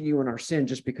continue in our sin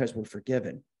just because we're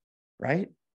forgiven, right?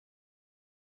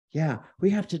 Yeah,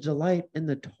 we have to delight in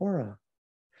the Torah.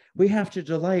 We have to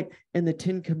delight in the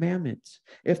 10 commandments.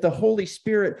 If the Holy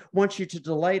Spirit wants you to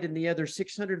delight in the other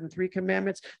 603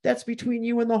 commandments, that's between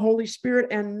you and the Holy Spirit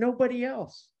and nobody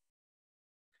else.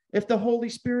 If the Holy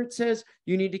Spirit says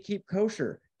you need to keep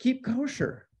kosher, keep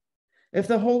kosher. If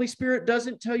the Holy Spirit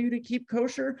doesn't tell you to keep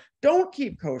kosher, don't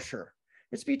keep kosher.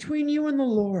 It's between you and the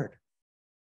Lord.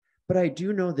 But I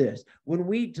do know this, when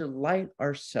we delight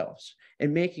ourselves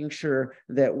in making sure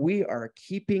that we are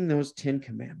keeping those 10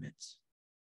 commandments,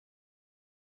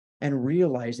 and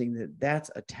realizing that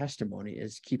that's a testimony,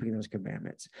 is keeping those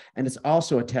commandments. And it's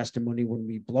also a testimony when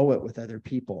we blow it with other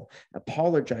people,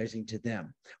 apologizing to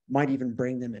them, might even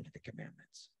bring them into the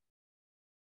commandments.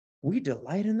 We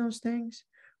delight in those things,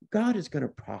 God is going to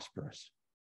prosper us.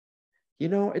 You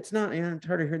know, it's not, and I'm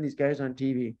tired of hearing these guys on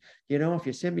TV. You know, if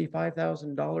you send me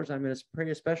 $5,000, I'm going to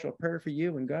pray a special prayer for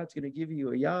you, and God's going to give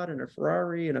you a yacht and a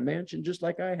Ferrari and a mansion just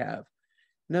like I have.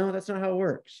 No, that's not how it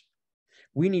works.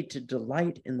 We need to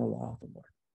delight in the law of the Lord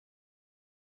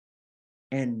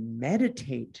and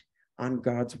meditate on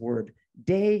God's word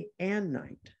day and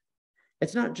night.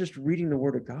 It's not just reading the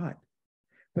word of God,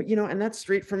 but, you know, and that's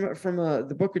straight from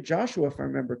the book of Joshua, if I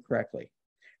remember correctly,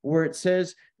 where it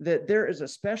says that there is a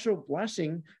special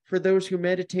blessing for those who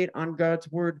meditate on God's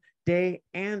word day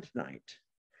and night.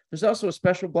 There's also a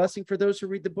special blessing for those who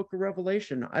read the book of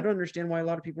Revelation. I don't understand why a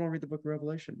lot of people don't read the book of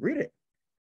Revelation. Read it.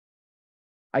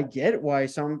 I get why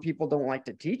some people don't like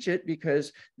to teach it,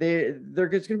 because there's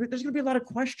going to be a lot of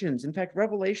questions. In fact,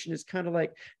 Revelation is kind of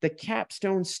like the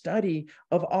capstone study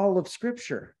of all of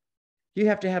Scripture. You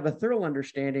have to have a thorough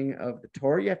understanding of the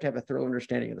Torah. You have to have a thorough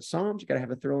understanding of the Psalms. You got to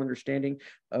have a thorough understanding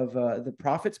of the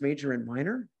prophets, major and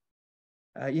minor.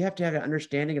 You have to have an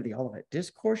understanding of the Olivet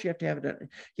Discourse. You have to have it.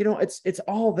 You know, it's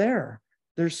all there.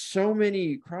 There's so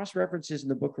many cross references in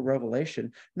the book of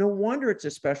Revelation. No wonder it's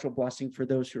a special blessing for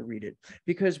those who read it,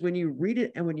 because when you read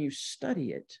it and when you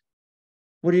study it,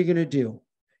 what are you going to do?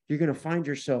 You're going to find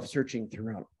yourself searching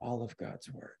throughout all of God's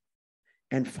word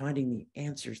and finding the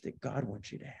answers that God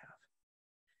wants you to have.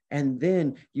 And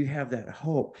then you have that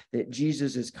hope that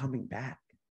Jesus is coming back.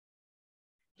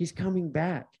 He's coming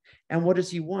back. And what does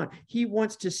he want? He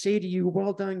wants to say to you,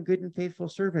 well done, good and faithful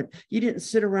servant. You didn't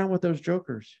sit around with those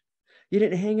jokers. You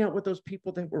didn't hang out with those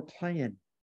people that were playing.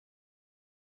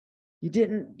 You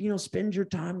didn't, spend your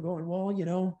time going, well,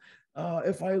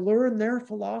 if I learn their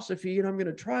philosophy and I'm going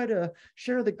to try to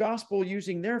share the gospel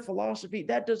using their philosophy,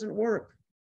 that doesn't work.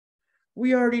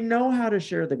 We already know how to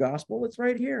share the gospel. It's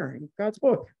right here in God's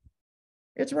book.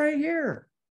 It's right here.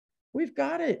 We've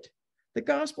got it. The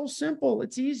gospel's simple.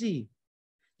 It's easy.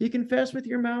 You confess with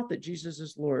your mouth that Jesus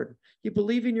is Lord. You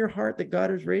believe in your heart that God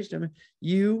has raised him.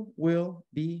 You will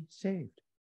be saved.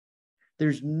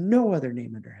 There's no other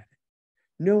name under heaven.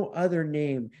 No other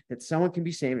name that someone can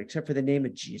be saved except for the name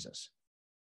of Jesus.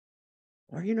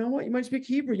 Or you know what? You might speak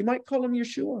Hebrew. You might call him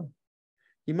Yeshua.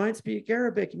 You might speak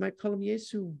Arabic. You might call him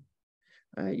Yesu.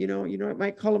 It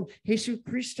might call him Jesus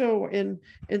Cristo in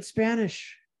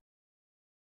Spanish.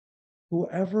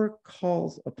 Whoever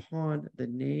calls upon the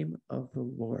name of the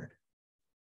Lord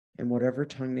in whatever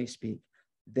tongue they speak,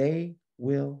 they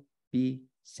will be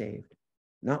saved.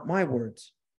 Not my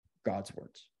words, God's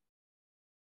words.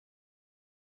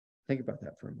 Think about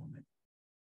that for a moment.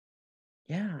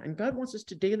 Yeah, and God wants us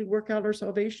to daily work out our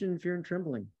salvation in fear and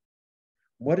trembling.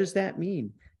 What does that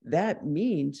mean? That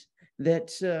means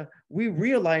that we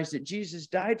realize that Jesus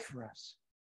died for us.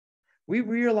 We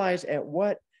realize at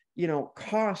what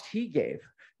cost he gave.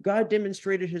 God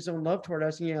demonstrated his own love toward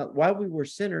us. And while we were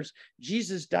sinners,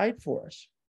 Jesus died for us.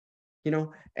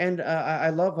 And I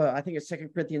love, I think it's 2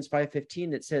 Corinthians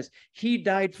 5:15 that says, he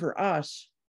died for us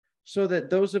so that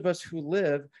those of us who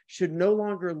live should no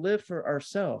longer live for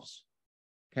ourselves.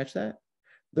 Catch that?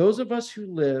 Those of us who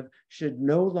live should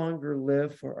no longer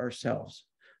live for ourselves,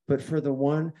 but for the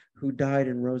one who died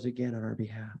and rose again on our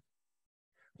behalf.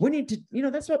 We need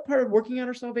to, that's what part of working on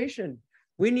our salvation.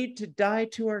 We need to die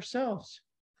to ourselves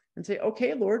and say,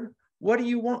 okay, Lord, what do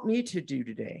you want me to do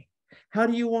today? How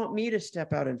do you want me to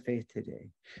step out in faith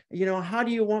today? How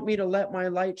do you want me to let my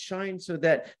light shine so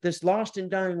that this lost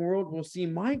and dying world will see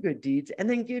my good deeds and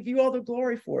then give you all the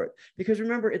glory for it? Because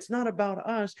remember, it's not about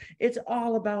us. It's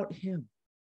all about him.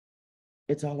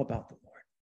 It's all about the Lord.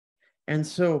 And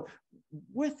so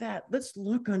with that, let's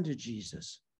look unto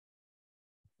Jesus.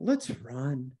 Let's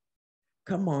run.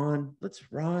 Come on,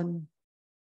 let's run.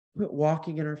 Quit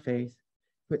walking in our faith.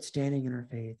 Quit standing in our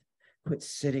faith. Quit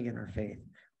sitting in our faith.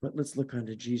 But let's look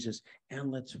unto Jesus and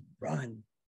let's run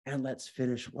and let's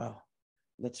finish well.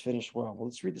 Let's finish well. Well,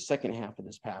 let's read the second half of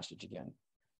this passage again.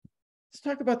 Let's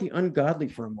talk about the ungodly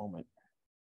for a moment.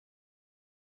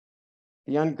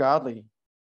 The ungodly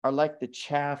are like the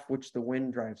chaff which the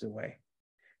wind drives away.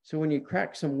 So when you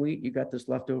crack some wheat, you got this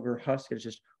leftover husk.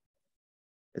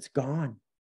 It's gone.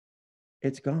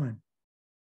 It's gone.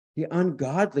 The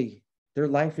ungodly, their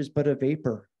life is but a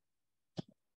vapor.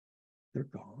 They're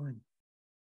gone.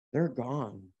 They're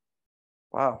gone.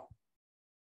 Wow.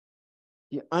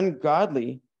 The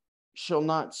ungodly shall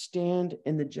not stand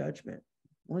in the judgment.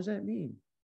 What does that mean?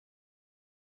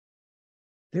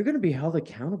 They're going to be held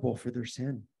accountable for their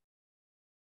sin.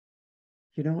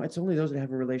 It's only those that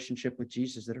have a relationship with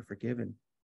Jesus that are forgiven.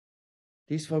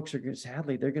 These folks are,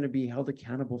 sadly, they're going to be held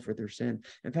accountable for their sin.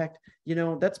 In fact,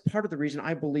 that's part of the reason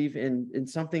I believe in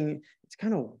something. It's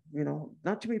kind of,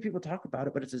 not too many people talk about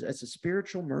it, but it's a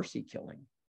spiritual mercy killing.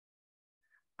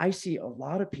 I see a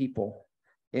lot of people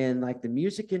in like the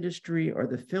music industry or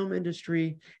the film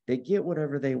industry. They get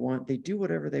whatever they want. They do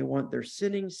whatever they want. They're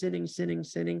sinning,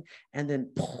 and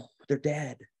then they're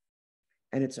dead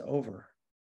and it's over.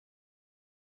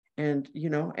 And,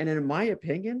 and in my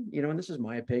opinion, and this is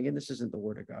my opinion, this isn't the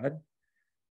word of God,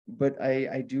 but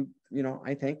I do,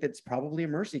 I think that's probably a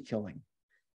mercy killing,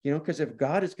 because if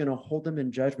God is going to hold them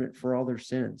in judgment for all their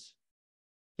sins,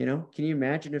 can you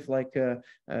imagine if like,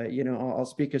 I'll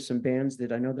speak of some bands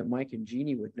that I know that Mike and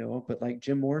Jeannie would know, but like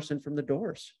Jim Morrison from The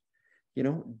Doors,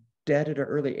 dead at an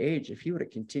early age, if he would have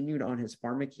continued on his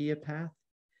pharmakia path,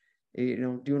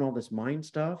 doing all this mind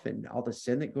stuff and all the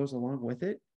sin that goes along with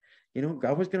it,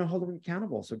 God was going to hold him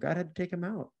accountable. So God had to take him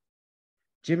out.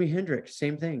 Jimi Hendrix,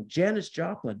 same thing. Janis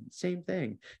Joplin, same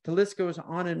thing. The list goes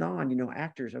on and on,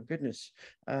 actors, oh goodness.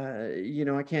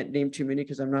 I can't name too many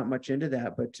because I'm not much into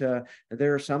that, but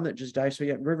there are some that just died so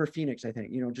young. River Phoenix, I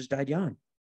think, just died young.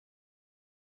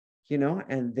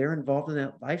 And they're involved in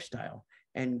that lifestyle.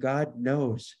 And God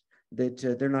knows that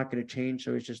they're not going to change.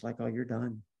 So it's just like, oh, you're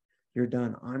done. You're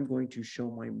done. I'm going to show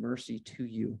my mercy to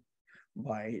you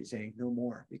by saying no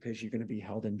more, because you're going to be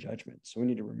held in judgment. So we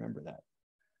need to remember that.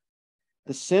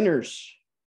 The sinners,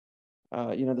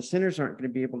 the sinners aren't going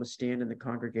to be able to stand in the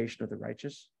congregation of the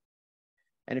righteous.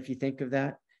 And if you think of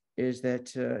that, is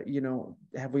that,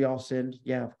 have we all sinned?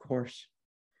 Yeah, of course.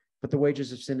 But the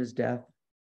wages of sin is death.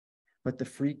 But the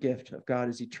free gift of God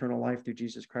is eternal life through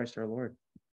Jesus Christ our Lord.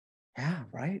 Yeah,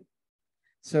 right?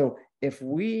 So if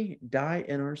we die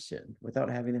in our sin without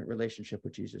having that relationship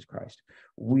with Jesus Christ,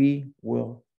 we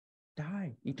will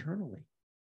die eternally.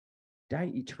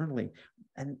 Die eternally.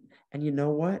 And you know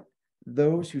what?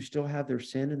 Those who still have their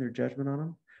sin and their judgment on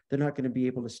them, they're not going to be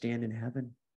able to stand in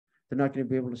heaven. They're not going to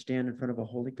be able to stand in front of a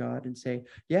holy God and say,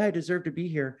 yeah, I deserve to be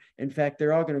here. In fact,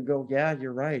 they're all going to go, yeah,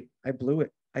 you're right. I blew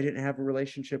it. I didn't have a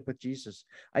relationship with Jesus.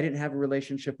 I didn't have a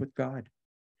relationship with God.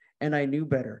 And I knew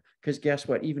better, because guess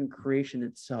what? Even creation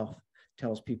itself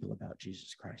tells people about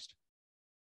Jesus Christ.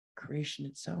 Creation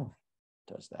itself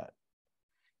does that.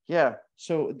 Yeah,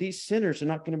 so these sinners are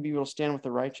not going to be able to stand with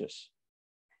the righteous.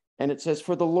 And it says,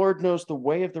 for the Lord knows the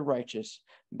way of the righteous,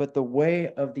 but the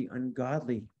way of the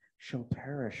ungodly shall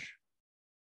perish.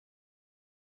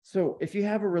 So if you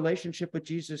have a relationship with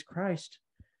Jesus Christ,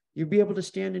 you'll be able to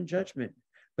stand in judgment.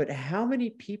 But how many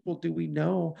people do we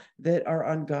know that are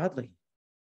ungodly?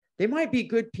 They might be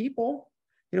good people.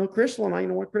 Crystal and I,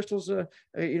 what Crystal's,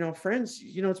 friends,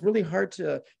 it's really hard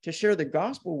to share the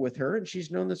gospel with her. And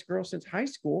she's known this girl since high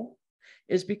school,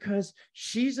 is because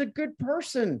she's a good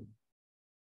person.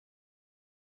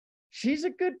 She's a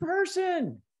good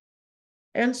person.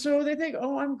 And so they think,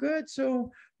 oh, I'm good.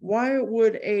 So why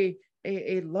would a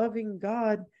loving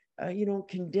God,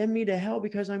 condemn me to hell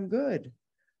because I'm good?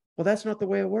 Well, that's not the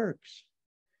way it works,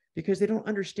 because they don't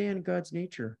understand God's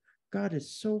nature. God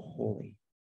is so holy.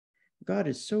 God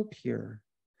is so pure.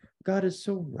 God is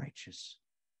so righteous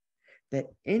that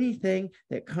anything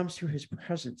that comes through his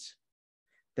presence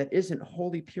that isn't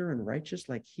holy, pure, and righteous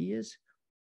like he is,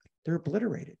 they're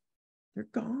obliterated. They're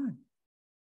gone.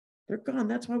 They're gone.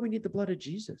 That's why we need the blood of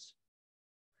Jesus.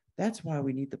 That's why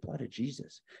we need the blood of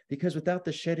Jesus, because without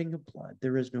the shedding of blood,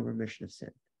 there is no remission of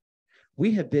sin.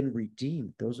 We have been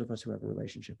redeemed, those of us who have a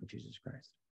relationship with Jesus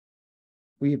Christ.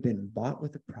 We have been bought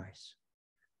with a price.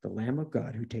 The Lamb of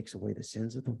God who takes away the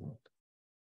sins of the world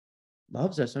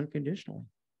loves us unconditionally.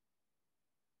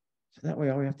 So that way,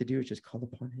 all we have to do is just call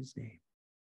upon his name.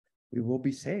 We will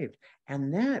be saved.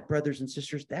 And that, brothers and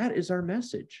sisters, that is our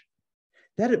message.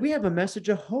 That we have a message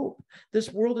of hope.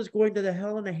 This world is going to the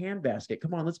hell in a handbasket.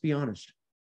 Come on, let's be honest.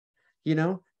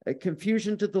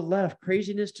 Confusion to the left,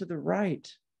 craziness to the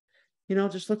right.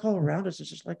 Just look all around us. It's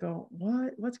just like, oh,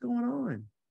 what's going on?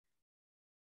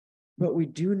 But we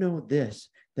do know this,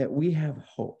 that we have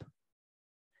hope.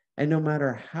 And no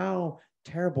matter how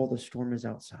terrible the storm is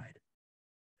outside,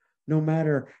 no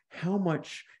matter how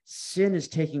much sin is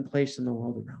taking place in the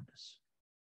world around us,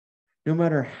 no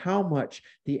matter how much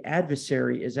the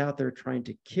adversary is out there trying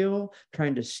to kill,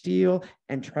 trying to steal,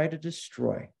 and try to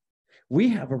destroy, we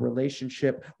have a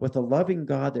relationship with a loving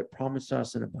God that promised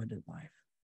us an abundant life.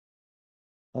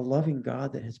 A loving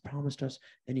God that has promised us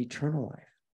an eternal life.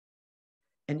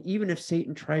 And even if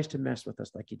Satan tries to mess with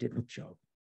us like he did with Job,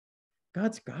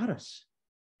 God's got us.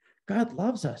 God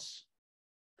loves us.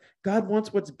 God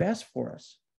wants what's best for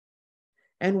us.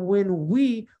 And when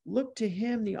we look to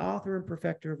him, the author and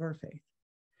perfecter of our faith,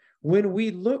 when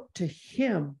we look to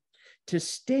him to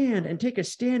stand and take a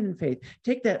stand in faith,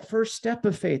 take that first step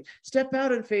of faith, step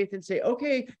out in faith and say,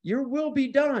 okay, your will be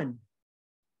done.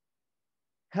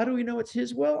 How do we know it's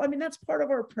his will? I mean, that's part of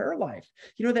our prayer life.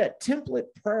 You know, that template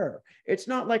prayer, it's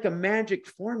not like a magic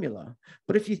formula,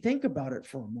 but if you think about it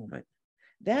for a moment,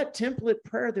 that template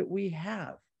prayer that we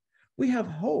have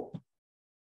hope.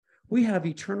 We have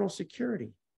eternal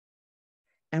security.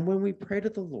 And when we pray to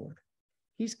the Lord,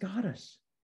 he's got us.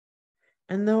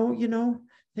 And though, you know,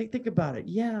 think about it.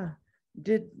 Yeah.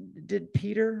 Did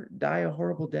Peter die a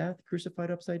horrible death,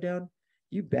 crucified upside down?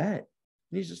 You bet.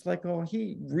 And he's just like, oh,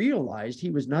 he realized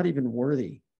he was not even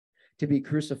worthy to be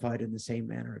crucified in the same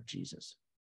manner of Jesus.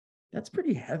 That's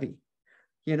pretty heavy.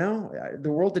 You know,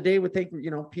 the world today would think,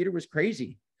 you know, Peter was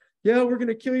crazy. Yeah, we're going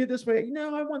to kill you this way.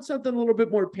 No, I want something a little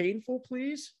bit more painful,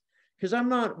 please, because I'm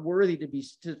not worthy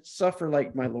to suffer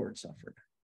like my Lord suffered.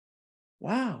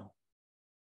 Wow.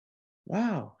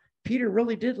 Wow. Peter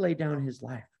really did lay down his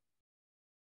life.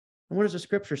 And what does the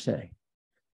scripture say?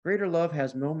 Greater love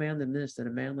has no man than this, that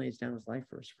a man lays down his life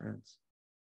for his friends.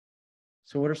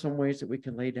 So what are some ways that we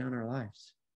can lay down our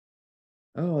lives?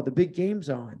 Oh, the big game's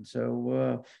on.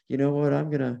 So, you know what?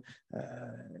 I'm going to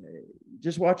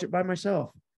just watch it by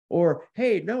myself. Or,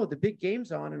 hey, no, the big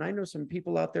game's on. And I know some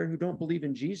people out there who don't believe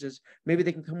in Jesus. Maybe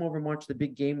they can come over and watch the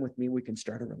big game with me. We can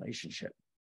start a relationship.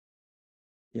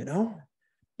 You know,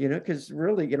 because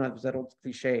really, you know, there's that old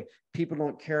cliche, people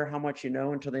don't care how much you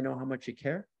know until they know how much you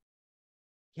care.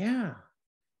 Yeah.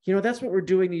 You know, that's what we're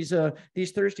doing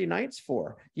these Thursday nights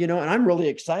for, you know, and I'm really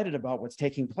excited about what's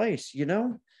taking place, you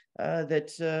know,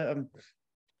 that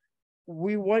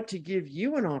we want to give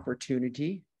you an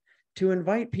opportunity to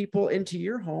invite people into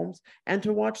your homes and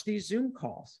to watch these Zoom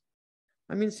calls.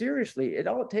 I mean, seriously,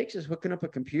 all it takes is hooking up a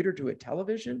computer to a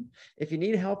television. If you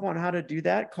need help on how to do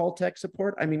that, call tech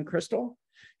support. I mean, Crystal,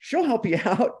 she'll help you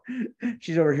out.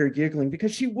 She's over here giggling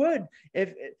because she would.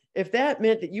 If that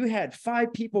meant that you had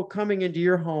 5 people coming into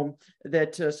your home,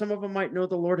 that some of them might know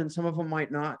the Lord and some of them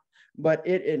might not, but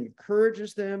it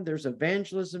encourages them. There's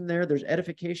evangelism there. There's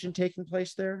edification taking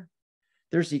place there.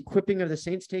 There's equipping of the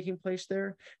saints taking place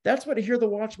there. That's what Hear the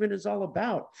Watchman is all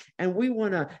about. And we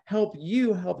want to help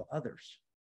you help others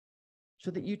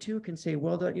so that you too can say,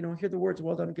 well done, you know, hear the words,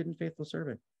 well done, good and faithful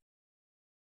servant.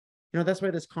 You know, that's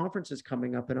why this conference is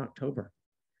coming up in October.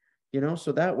 You know,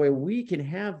 so that way we can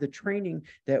have the training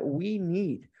that we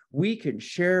need. We can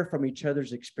share from each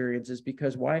other's experiences.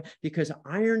 Because why? Because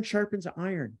iron sharpens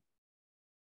iron.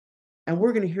 And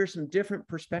we're going to hear some different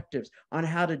perspectives on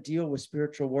how to deal with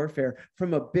spiritual warfare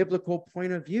from a biblical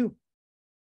point of view.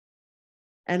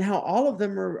 And how all of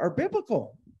them are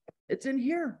biblical. It's in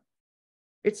here.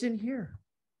 It's in here.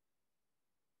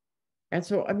 And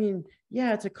so, I mean,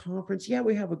 yeah, it's a conference. Yeah,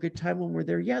 we have a good time when we're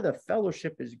there. Yeah, the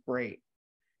fellowship is great.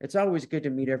 It's always good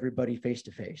to meet everybody face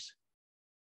to face.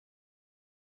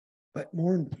 But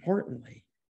more importantly,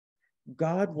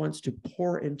 God wants to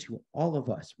pour into all of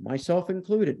us, myself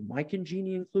included, Mike and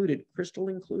Jeannie included, Crystal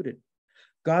included.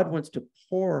 God wants to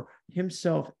pour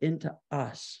himself into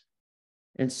us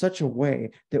in such a way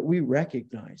that we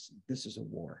recognize this is a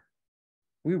war.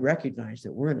 We recognize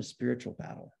that we're in a spiritual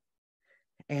battle.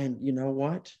 And you know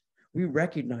what? We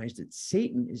recognize that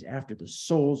Satan is after the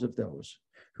souls of those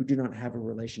who do not have a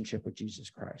relationship with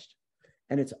Jesus Christ.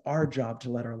 And it's our job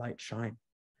to let our light shine,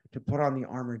 to put on the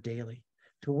armor daily,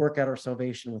 to work out our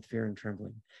salvation with fear and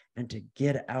trembling, and to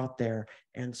get out there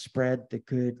and spread the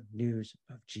good news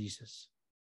of Jesus.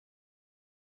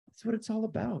 That's what it's all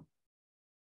about.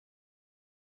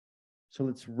 So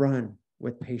let's run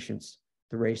with patience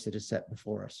the race that is set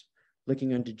before us,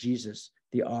 looking unto Jesus,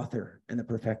 the author and the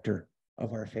perfecter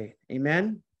of our faith.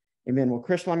 Amen. Amen. Well,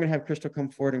 Crystal, I'm going to have Crystal come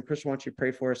forward, and Crystal, why don't you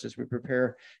pray for us as we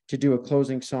prepare to do a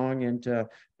closing song, and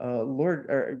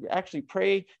Lord, actually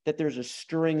pray that there's a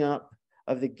stirring up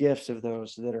of the gifts of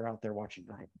those that are out there watching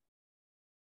tonight.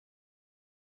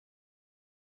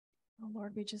 Oh,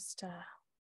 Lord, we just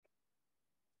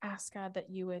ask, God, that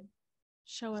you would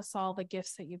show us all the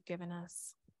gifts that you've given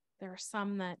us. There are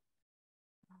some that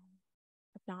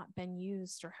have not been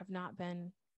used or have not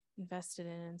been invested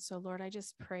in. And so, Lord, I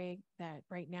just pray that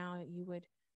right now that you would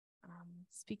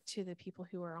speak to the people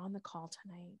who are on the call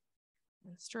tonight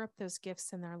and stir up those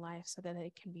gifts in their life so that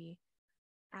they can be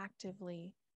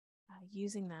actively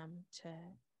using them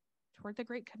toward the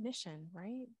Great Commission,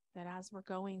 right? That as we're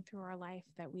going through our life,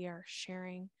 that we are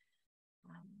sharing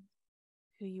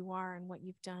who you are and what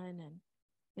you've done, and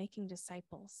making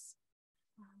disciples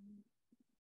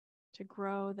to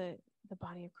grow the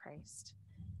body of Christ.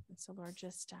 And so, Lord,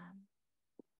 just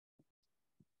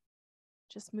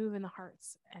move in the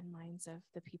hearts and minds of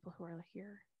the people who are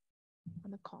here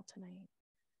on the call tonight.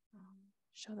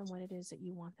 Show them what it is that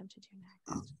you want them to do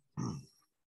next.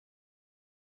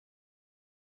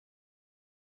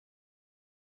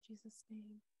 Jesus'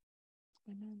 name.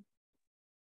 Amen.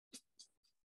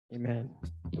 Amen.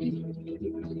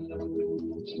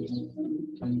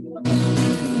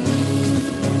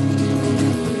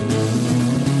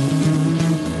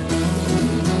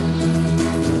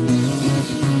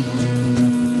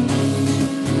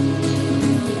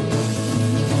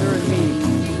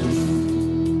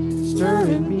 Stir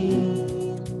in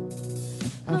me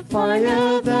a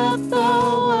fire that the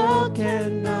world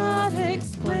cannot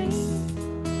explain.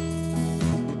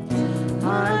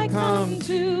 I come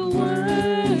to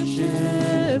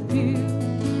worship you.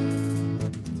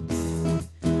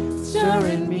 Stir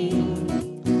in me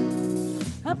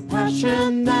a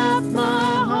passion that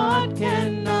my heart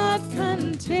cannot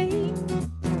contain.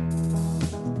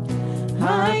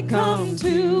 I come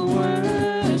to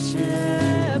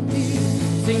worship you.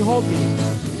 Sing, hold me.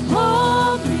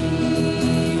 Hold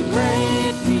me,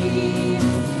 break me,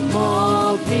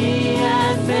 mold me,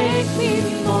 and make me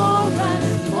more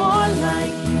and more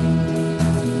like you.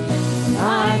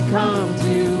 I come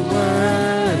to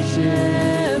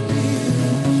worship you,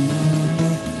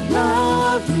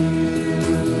 love you,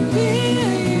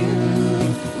 fear you,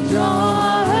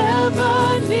 draw ever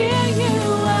near you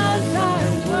as I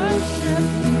worship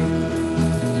you.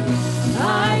 I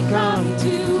come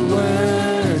to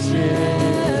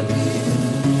worship you,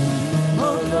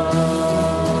 oh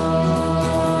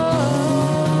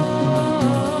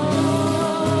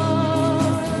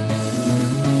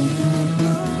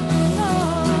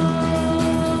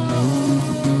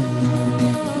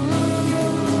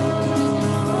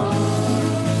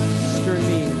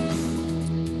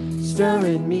Stir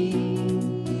in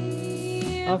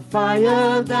me a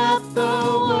fire that the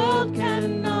world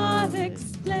cannot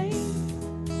explain.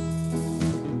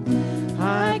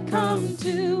 I come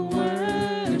to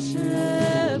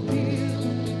worship you.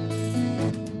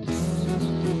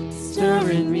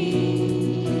 Stir in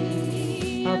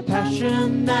me a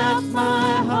passion that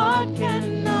my heart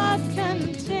cannot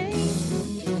contain.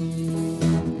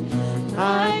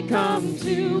 I come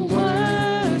to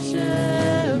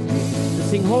worship you.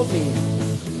 Sing, hold me.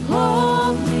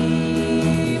 Hold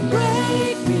me,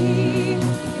 break me,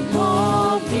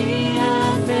 mold me,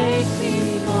 and make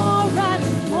me more and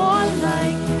more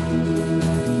like you.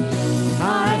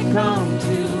 I come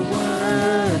to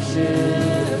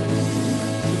worship,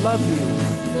 Love you.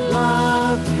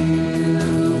 love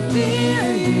you,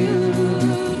 fear you,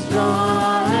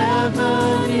 draw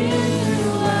ever near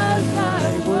you as I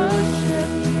worship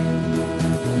you.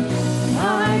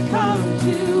 I come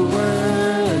to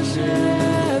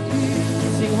worship you.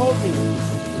 Sing, hold me.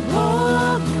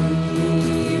 Hold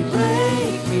me,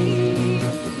 break me,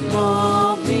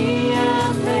 mold me,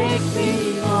 and make me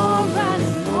more and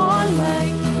more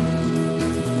like you.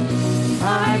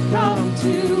 I come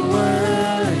to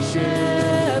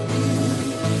worship you,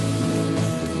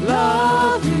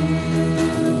 love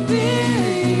you, fear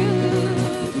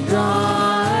you,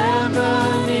 draw ever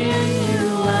near you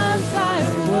as I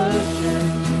worship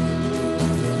you.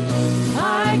 I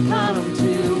come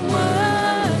to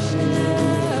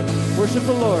worship. Worship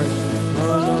the Lord. Oh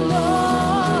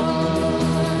Lord,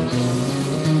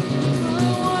 I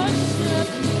worship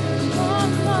you, oh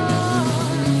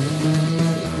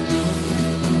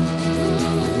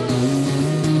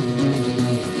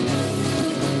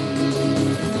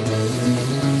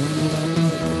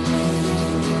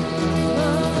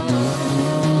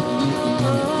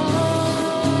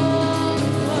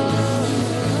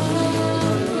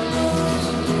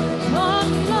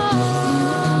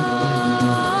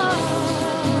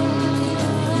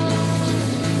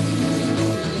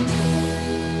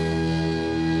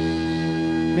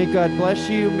May God bless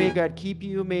you. May God keep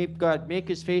you. May God make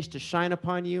his face to shine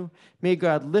upon you. May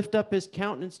God lift up his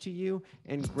countenance to you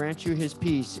and grant you his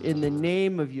peace. In the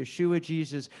name of Yeshua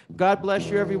Jesus. God bless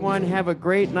you, everyone. Have a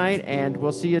great night, and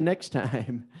we'll see you next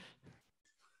time.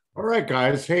 All right,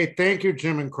 guys. Hey, thank you,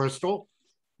 Jim and Crystal.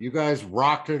 You guys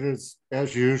rocked it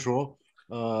as usual.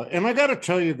 And I got to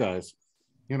tell you guys,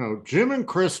 you know, Jim and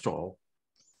Crystal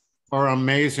are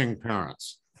amazing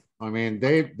parents. I mean,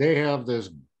 they have this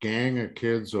gang of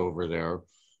kids over there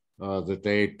that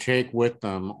they take with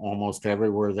them almost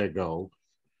everywhere they go,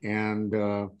 and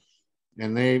they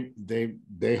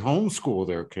homeschool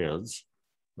their kids.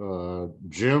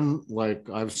 Jim, like,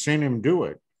 I've seen him do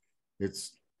it.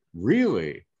 It's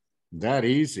really that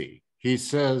easy. He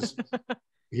says,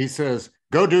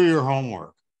 go do your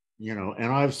homework, you know.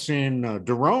 And I've seen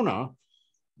Dorona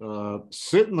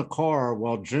sit in the car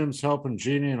while Jim's helping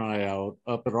Jeannie and I out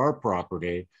up at our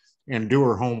property and do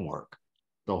her homework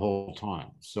the whole time.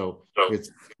 So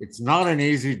it's not an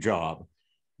easy job,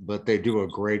 but they do a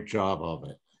great job of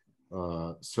it.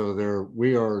 So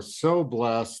we are so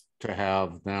blessed to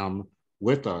have them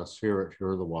with us here at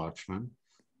Hear the Watchman,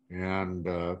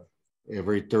 and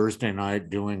every Thursday night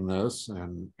doing this,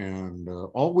 and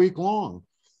all week long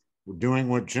doing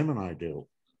what Jim and I do.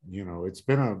 You know,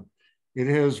 it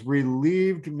has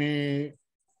relieved me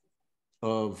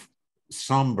of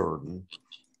some burden.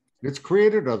 It's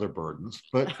created other burdens,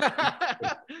 but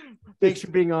thanks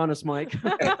for being honest, Mike.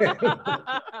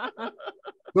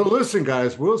 So listen,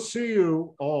 guys, we'll see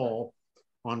you all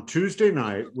on Tuesday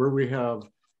night, where we have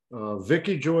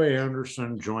Vicki Joy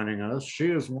Anderson joining us. She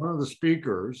is one of the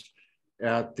speakers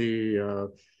at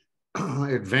the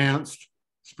Advanced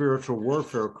Spiritual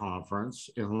Warfare Conference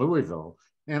in Louisville.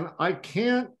 And I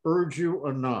can't urge you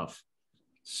enough,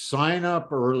 sign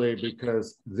up early,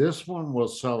 because this one will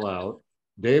sell out.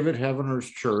 David Heavener's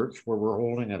church, where we're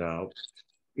holding it out,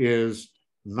 is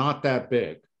not that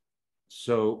big.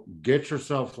 So get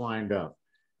yourself lined up.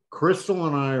 Crystal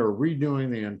and I are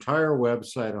redoing the entire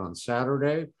website on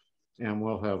Saturday, and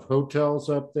we'll have hotels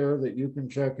up there that you can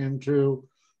check into,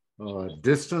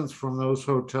 distance from those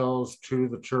hotels to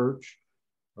the church.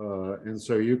 And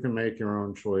so you can make your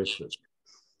own choices.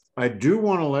 I do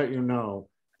want to let you know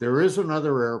there is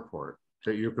another airport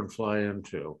that you can fly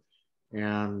into.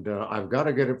 And I've got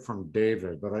to get it from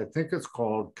David, but I think it's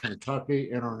called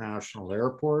Kentucky International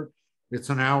Airport. It's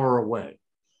an hour away,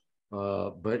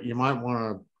 but you might want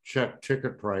to check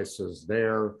ticket prices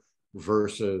there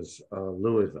versus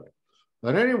Louisville.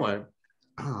 But anyway,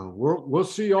 we'll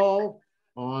see y'all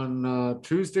on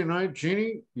Tuesday night.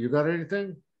 Jeannie, you got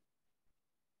anything?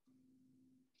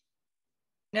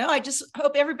 No, I just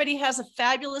hope everybody has a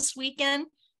fabulous weekend.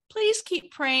 Please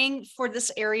keep praying for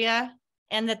this area,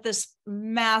 and that this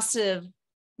massive,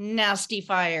 nasty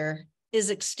fire is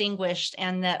extinguished,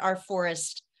 and that our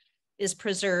forest is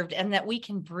preserved, and that we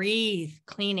can breathe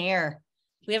clean air.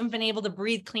 We haven't been able to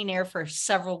breathe clean air for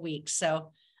several weeks.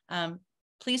 So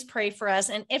please pray for us.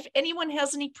 And if anyone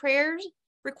has any prayer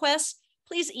requests,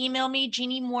 please email me,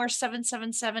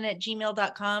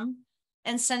 jeanniemore777@gmail.com,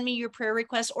 and send me your prayer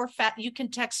requests, or you can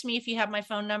text me if you have my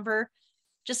phone number.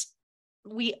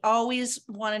 We always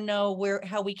want to know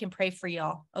how we can pray for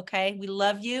y'all. Okay. We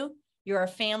love you. You're our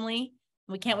family.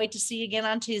 We can't wait to see you again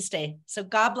on Tuesday. So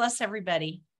God bless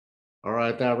everybody. All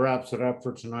right. That wraps it up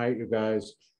for tonight, you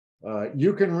guys.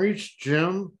 You can reach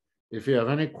Jim if you have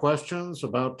any questions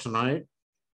about tonight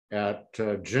at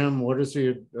Jim. What is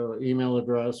the email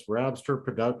address?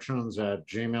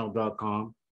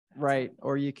 rabsterproductions@gmail.com. Right.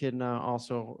 Or you can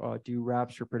also do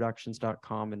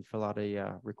rabsterproductions.com and fill out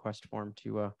a request form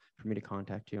for me to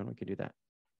contact you, and we can do that.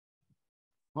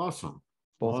 Awesome.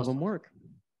 Both of them work.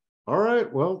 All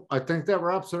right. Well, I think that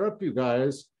wraps it up, you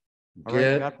guys.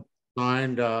 Get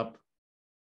signed up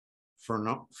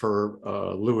for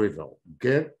Louisville.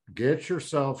 Get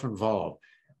yourself involved.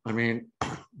 I mean,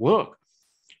 look,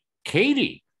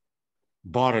 Katie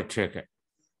bought a ticket.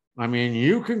 I mean,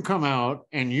 you can come out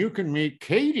and you can meet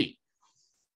Katie,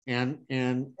 and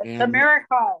the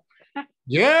miracle.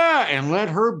 Yeah, and let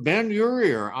her bend your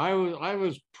ear. I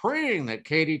was praying that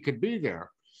Katie could be there.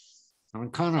 I'm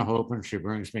kind of hoping she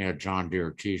brings me a John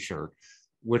Deere T-shirt,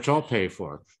 which I'll pay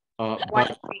for.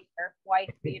 White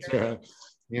beater.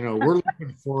 You know, we're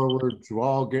looking forward to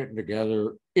all getting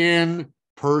together in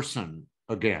person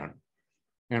again,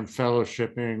 and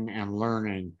fellowshipping and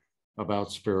learning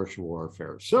about spiritual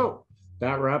warfare. So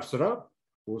that wraps it up.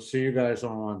 We'll see you guys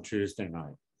all on Tuesday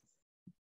night.